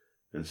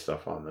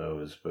stuff on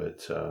those,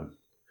 but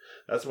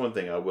that's one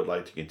thing I would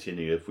like to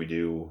continue if we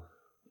do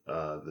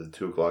the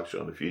 2 o'clock show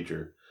in the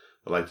future.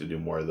 I'd like to do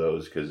more of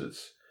those because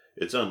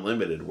it's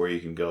unlimited where you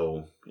can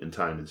go in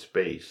time and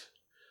space.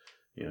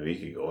 You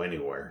can go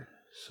anywhere.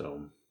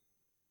 So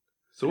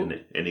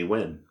and he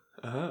win.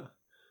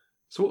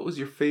 So what was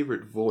your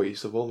favorite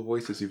voice of all the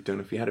voices you've done?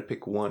 If you had to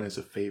pick one as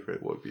a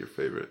favorite, what would be your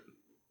favorite?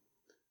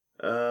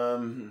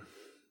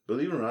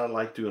 Believe it or not, I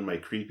like doing my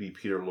creepy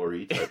Peter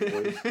Lorre type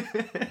voice.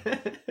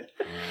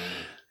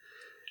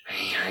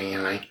 I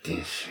like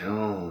this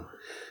show.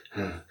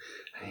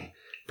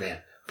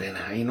 But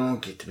I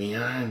don't get to be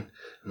on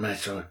much,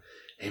 so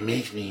it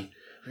makes me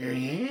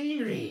very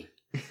angry.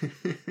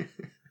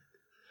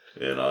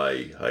 And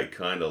I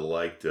kind of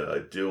like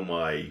to do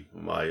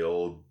my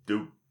old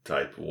Duke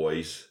type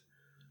voice.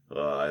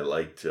 I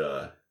like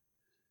to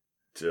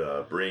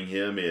bring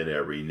him in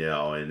every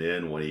now and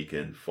then when he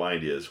can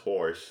find his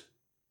horse.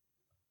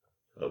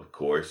 Of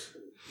course.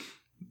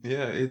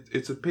 Yeah,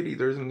 it's a pity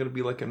there isn't going to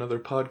be like another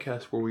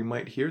podcast where we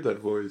might hear that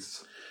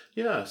voice.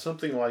 Yeah,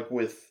 something like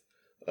with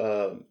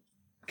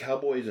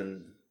cowboys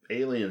and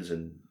aliens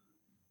and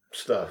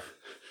stuff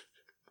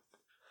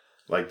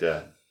like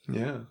that.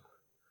 Yeah.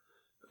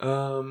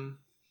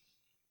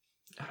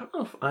 I don't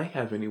know if I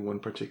have any one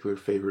particular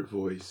favorite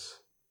voice.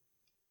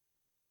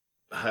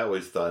 I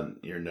always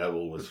thought your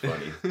Neville was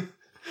funny.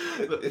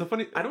 the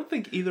funny, I don't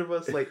think either of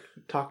us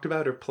talked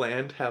about or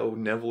planned how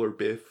Neville or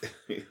Biff,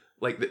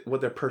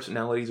 what their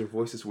personalities or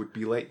voices would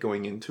be like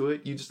going into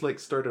it. You just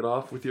started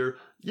off with your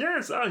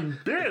 "Yes, I'm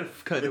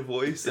Biff" kind of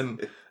voice,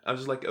 and I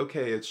was just like,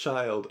 "Okay, it's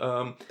Child."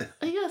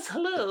 Yes,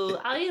 hello,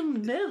 I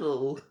am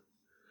Neville,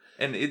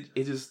 and it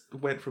just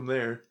went from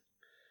there.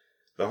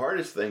 The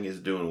hardest thing is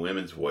doing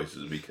women's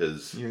voices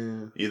because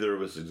either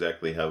of us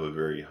exactly have a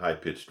very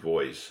high-pitched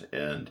voice,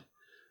 and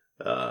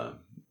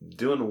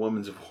doing a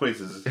woman's voice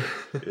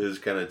is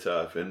kind of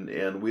tough.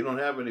 And we don't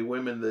have any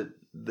women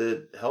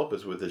that help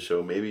us with the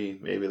show. Maybe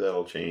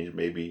that'll change.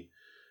 Maybe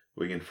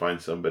we can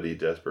find somebody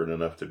desperate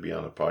enough to be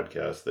on a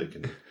podcast that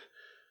can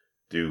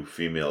do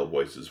female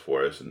voices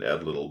for us and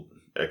add a little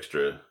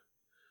extra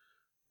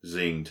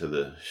zing to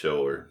the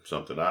show or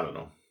something. I don't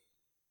know.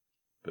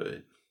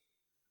 But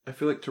I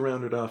feel like to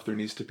round it off, there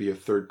needs to be a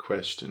third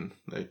question.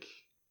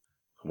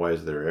 Why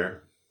is there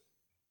air?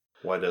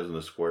 Why doesn't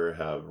a square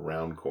have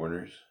round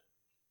corners?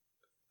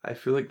 I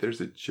feel like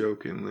there's a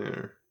joke in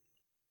there.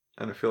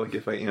 And I feel like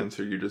if I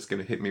answer, you're just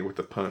going to hit me with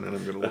a pun and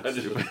I'm going to look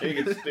stupid. I'm just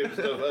making stupid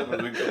stuff up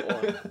as we go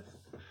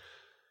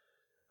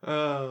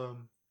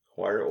on.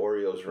 Why are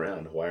Oreos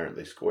round? Why aren't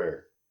they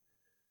square?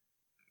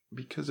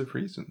 Because of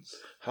reasons.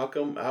 How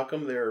come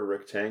there are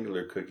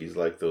rectangular cookies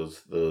like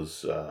those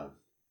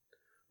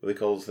what do they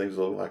call those things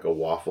that look like a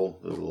waffle?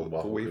 Those little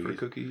waffle wafer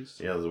cookies?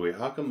 Yeah,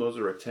 how come those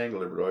are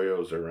rectangular but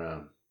Oreos are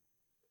round?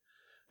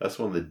 That's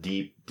one of the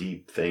deep,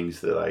 deep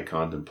things that I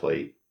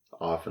contemplate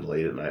often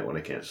late at night when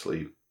I can't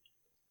sleep.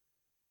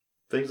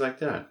 Things like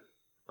that.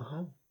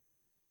 Uh-huh.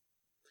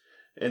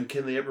 And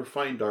can they ever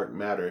find dark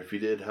matter? If you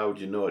did, how would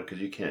you know it? Because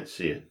you can't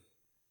see it.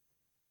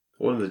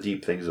 One of the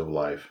deep things of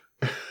life.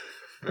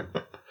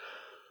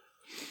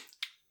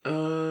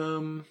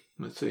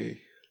 Let's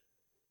see.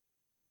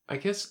 I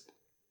guess,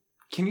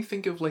 can you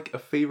think of a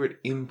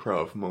favorite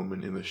improv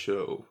moment in the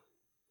show?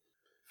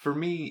 For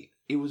me,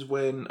 it was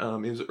when,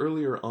 it was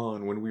earlier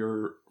on when we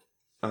were,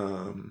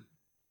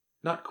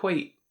 not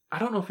quite, I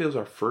don't know if it was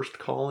our first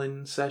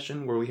call-in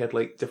session where we had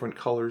different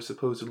colors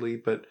supposedly,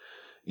 but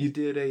you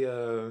did it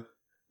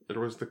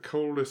was the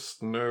coldest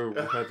snow.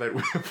 We had that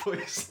weird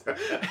voice.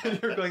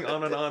 And you're going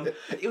on and on.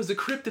 It was a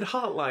cryptid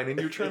hotline, and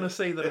you're trying to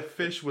say that a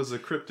fish was a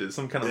cryptid,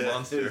 some kind of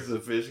monster. It's the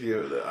fish,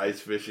 the ice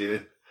fish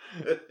eating.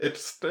 It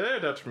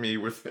stared at me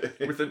with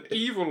an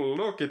evil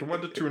look. It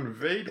wanted to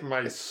invade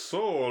my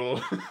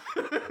soul.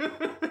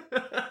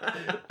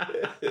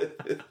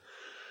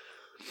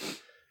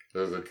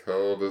 There's the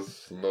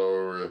coldest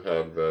snow we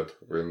had that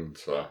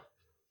winter.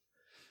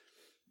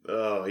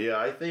 Oh yeah,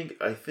 I think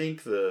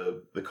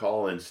the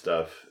call-in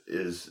stuff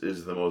is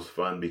the most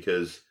fun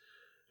because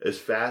as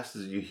fast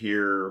as you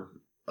hear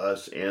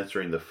us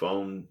answering the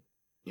phone,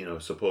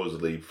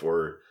 supposedly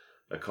for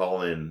a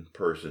call-in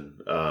person,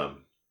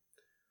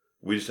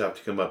 we just have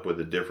to come up with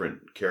a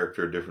different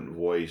character, different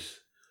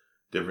voice,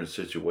 different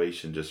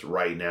situation just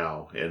right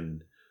now,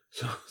 and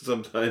so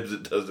sometimes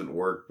it doesn't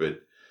work,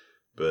 but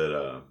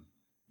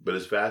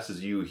as fast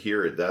as you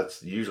hear it,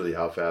 that's usually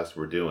how fast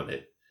we're doing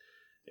it.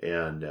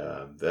 And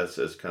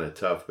that's kind of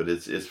tough, but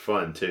it's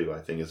fun too. I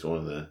think it's one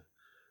of the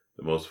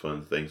most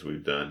fun things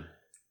we've done.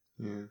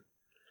 Yeah.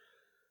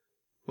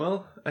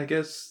 Well, I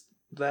guess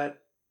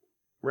that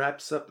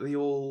wraps up the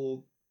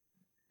old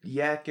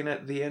yakking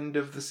at the end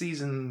of the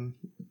season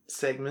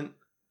segment.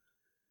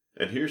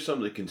 And here's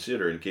something to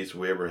consider in case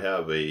we ever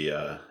have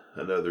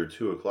another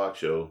 2 o'clock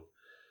show.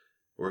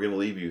 We're going to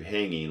leave you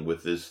hanging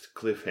with this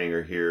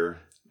cliffhanger here.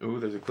 Ooh,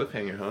 there's a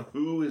cliffhanger, huh?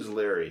 Who is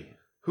Larry?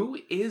 Who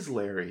is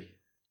Larry?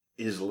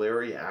 Is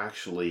Larry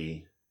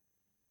actually...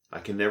 I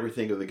can never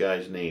think of the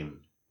guy's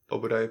name.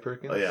 Obadiah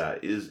Perkins? Oh, yeah.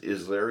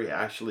 Is Larry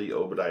actually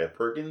Obadiah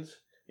Perkins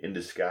in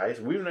disguise?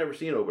 We've never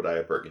seen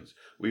Obadiah Perkins.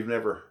 We've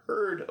never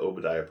heard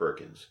Obadiah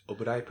Perkins.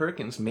 Obadiah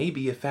Perkins may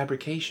be a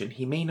fabrication.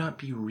 He may not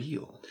be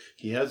real.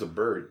 He has a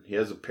bird. He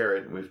has a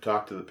parrot. We've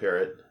talked to the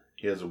parrot.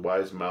 He has a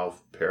wise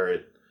mouth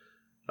parrot.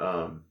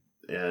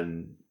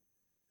 And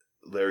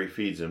Larry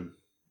feeds him.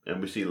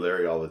 And we see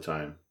Larry all the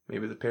time.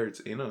 Maybe the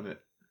parrot's in on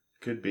it.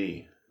 Could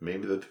be.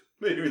 Maybe the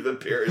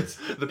parrot's...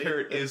 The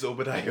parrot is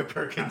Obadiah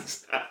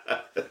Perkins.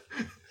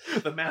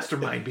 The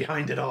mastermind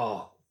behind it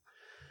all.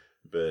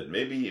 But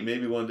maybe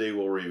one day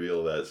we'll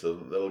reveal that, so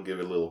that'll give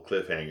it a little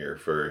cliffhanger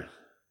for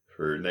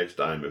next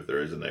time, if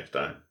there is a next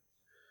time.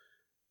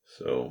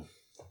 So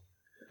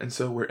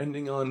we're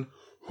ending on,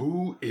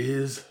 who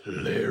is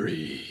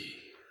Larry?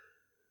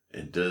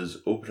 And does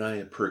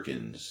Obadiah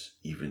Perkins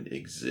even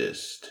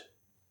exist?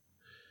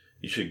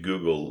 You should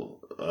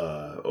Google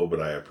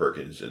Obadiah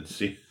Perkins and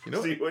see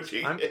what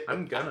you get.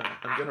 I'm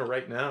gonna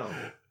right now.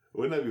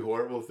 Wouldn't that be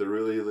horrible if there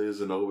really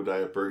is an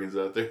Obadiah Perkins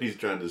out there? He's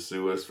trying to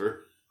sue us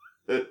for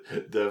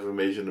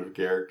defamation of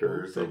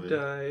character or something.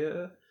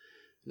 Obadiah.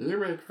 You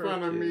make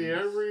fun of me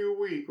every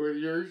week with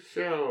your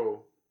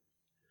show.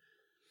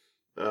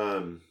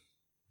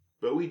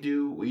 But we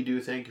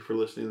do thank you for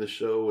listening to the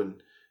show,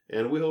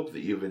 and we hope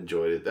that you've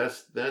enjoyed it.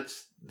 That's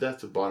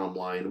the bottom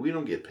line. We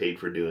don't get paid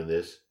for doing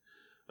this.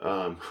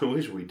 I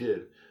wish we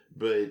did,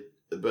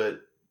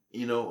 but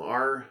you know,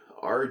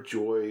 our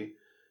joy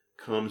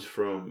comes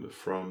from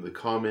the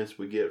comments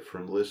we get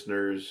from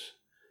listeners,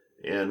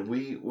 and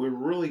we're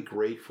really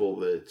grateful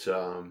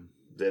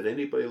that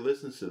anybody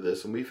listens to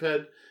this. And we've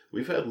had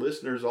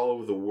listeners all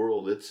over the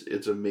world.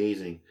 It's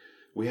amazing.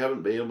 We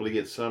haven't been able to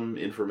get some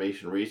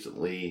information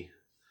recently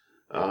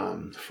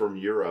from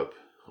Europe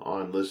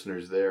on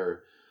listeners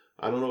there.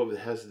 I don't know if it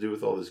has to do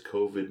with all this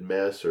COVID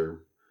mess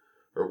or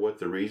what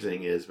the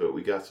reasoning is, but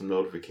we got some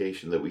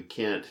notification that we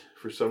can't,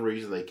 for some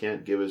reason, they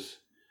can't give us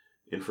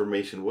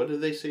information. What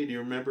did they say? Do you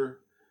remember?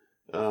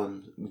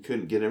 We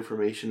couldn't get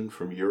information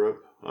from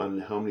Europe on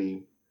how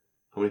many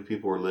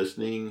people were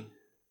listening.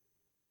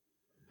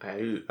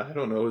 I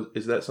don't know.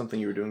 Is that something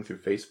you were doing through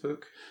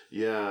Facebook?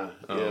 Yeah,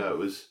 it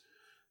was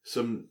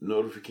some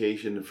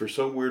notification. For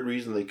some weird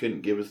reason, they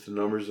couldn't give us the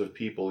numbers of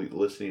people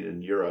listening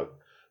in Europe,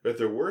 but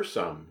there were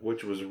some,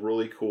 which was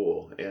really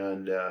cool.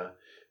 And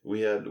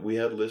we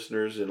had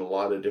listeners in a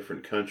lot of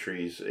different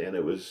countries, and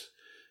it was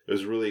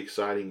really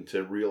exciting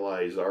to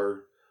realize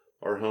our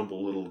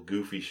humble little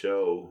goofy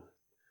show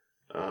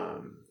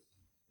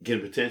can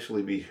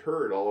potentially be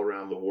heard all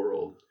around the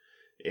world.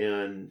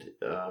 And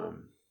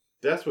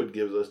that's what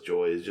gives us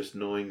joy, is just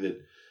knowing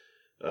that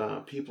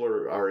people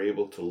are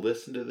able to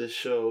listen to this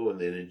show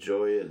and they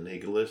enjoy it, and they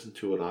can listen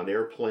to it on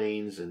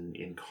airplanes and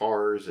in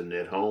cars and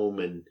at home.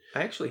 And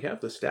I actually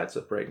have the stats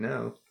up right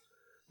now.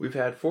 We've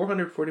had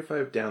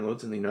 445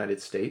 downloads in the United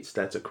States.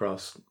 That's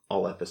across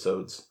all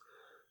episodes.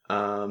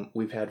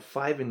 We've had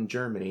 5 in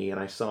Germany, and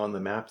I saw on the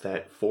map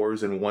that 4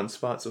 is in one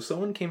spot. So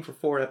someone came for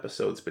 4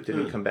 episodes but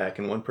didn't come back,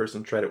 and one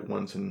person tried it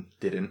once and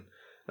didn't.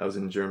 That was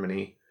in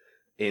Germany.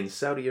 In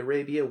Saudi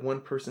Arabia,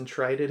 one person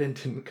tried it and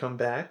didn't come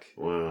back.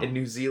 wow. In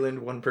New Zealand,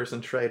 one person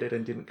tried it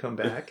and didn't come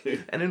back.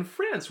 And in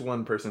France,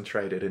 one person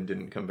tried it and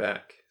didn't come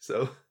back.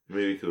 So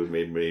Maybe because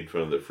we made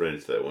fun of the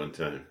French that one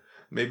time.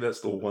 maybe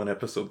that's the one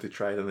episode they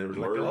tried and they were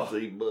like,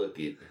 Mercy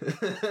bucket.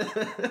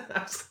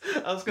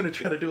 I was going to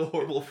try to do a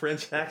horrible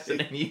French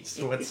accent and you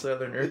just went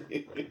Southerner.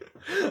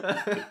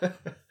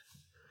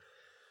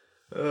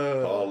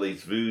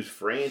 Parlez-vous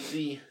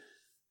Francie?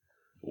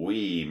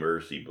 Oui,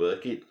 mercy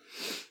bucket.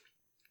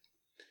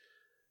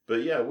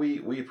 But yeah,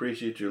 we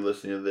appreciate you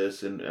listening to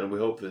this, and we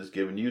hope that it's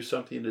given you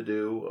something to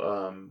do.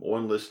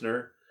 One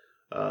listener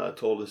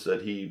told us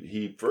that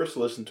he first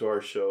listened to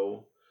our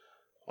show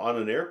on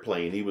an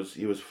airplane. He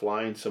was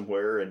flying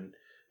somewhere, and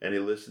he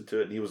listened to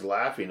it, and he was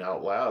laughing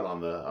out loud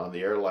on the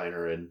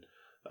airliner, and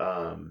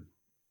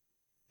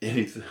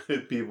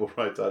people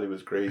probably thought he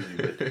was crazy,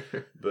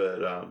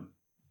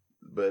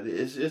 but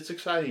it's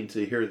exciting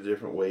to hear the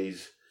different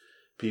ways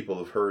people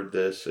have heard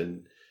this,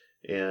 and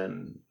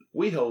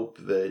we hope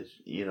that,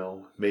 you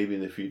know, maybe in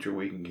the future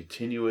we can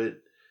continue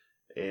it,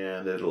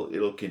 and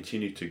it'll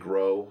continue to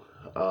grow.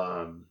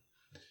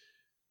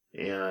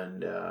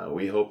 And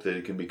we hope that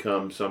it can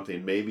become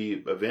something,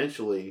 maybe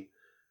eventually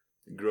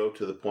grow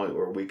to the point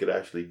where we could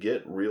actually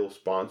get real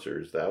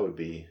sponsors. That would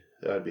be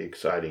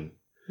exciting.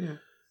 Yeah.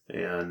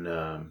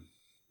 And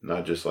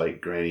not just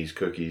like Granny's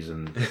cookies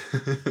and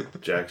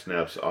Jack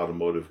Snap's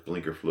automotive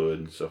blinker fluid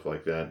and stuff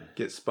like that.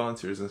 Get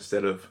sponsors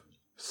instead of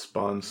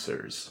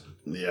sponsors.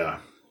 Yeah.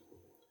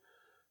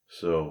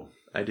 So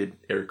I did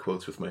air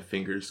quotes with my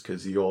fingers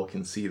because you all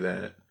can see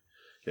that.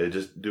 Yeah,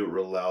 just do it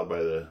real loud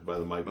by the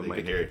mic. They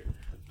can hear it.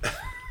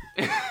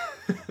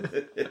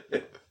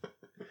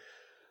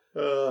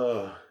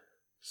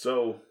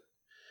 So,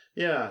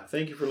 yeah,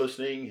 thank you for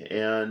listening,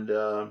 and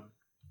don't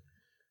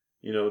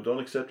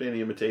accept any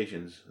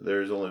invitations.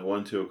 There's only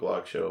one 2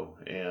 o'clock show,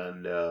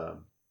 and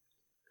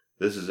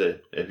this is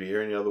it. If you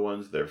hear any other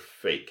ones, they're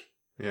fake.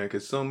 Yeah,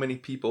 because so many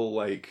people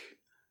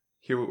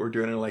hear what we're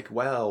doing and are like,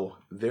 wow,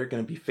 they're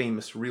gonna be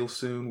famous real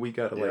soon. We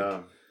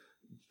gotta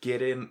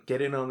get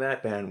in on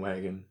that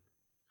bandwagon.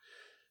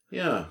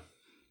 Yeah.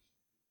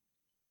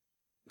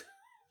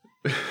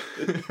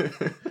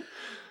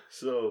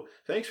 So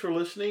thanks for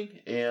listening,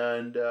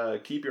 and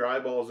keep your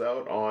eyeballs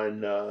out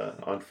on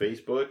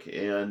Facebook,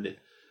 and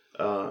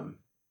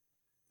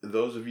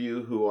those of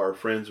you who are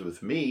friends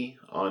with me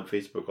on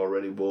Facebook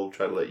already will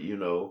try to let you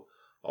know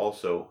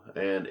also,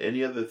 and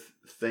any other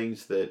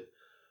things that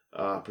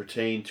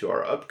pertain to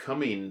our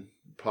upcoming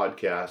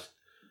podcast,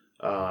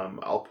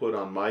 I'll put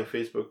on my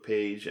Facebook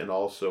page and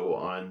also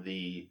on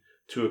the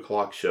 2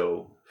 o'clock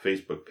show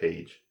Facebook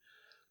page.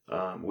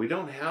 We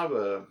don't have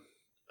a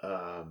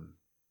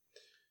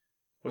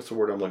what's the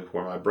word I'm looking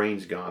for? My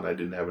brain's gone. I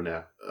didn't have a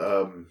nap.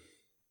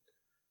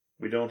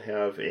 We don't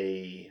have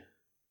a...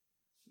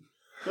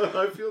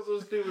 I feel so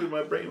stupid.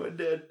 My brain went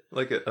dead.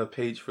 Like a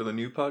page for the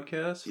new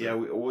podcast? Yeah,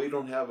 we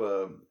don't have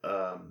a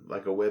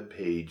web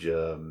page.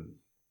 What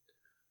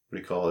do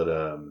you call it?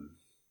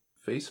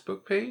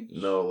 Facebook page?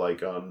 No,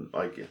 like a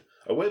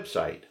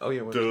website. Oh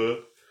yeah.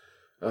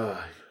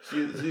 Duh.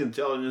 See the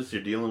intelligence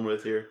you're dealing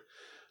with here.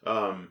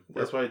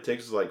 That's why it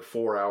takes us like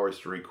 4 hours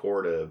to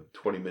record a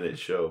 20-minute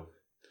show.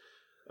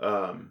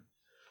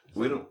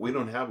 We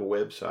don't have a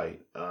website.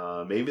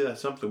 Maybe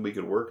that's something we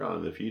could work on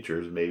in the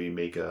future. Is maybe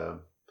make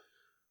a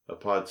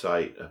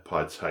podcast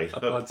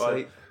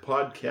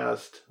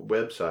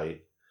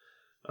website,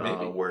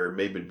 where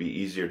maybe it'd be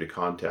easier to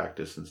contact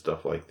us and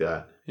stuff like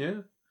that.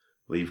 Yeah.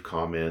 Leave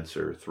comments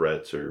or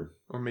threats or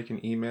make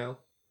an email.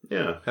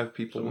 Yeah. Have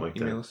people like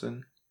email us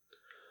in.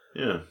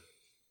 Yeah.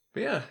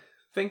 But yeah,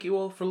 thank you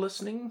all for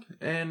listening,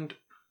 and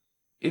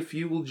if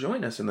you will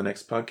join us in the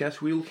next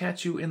podcast, we will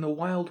catch you in the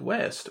Wild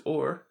West,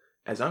 or,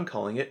 as I'm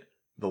calling it,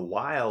 the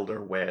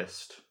Wilder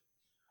West.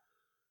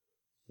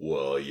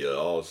 Well, you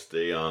all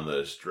stay on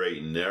the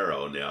straight and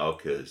narrow now,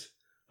 'cause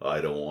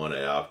I don't want to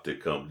have to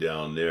come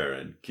down there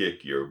and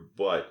kick your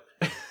butt.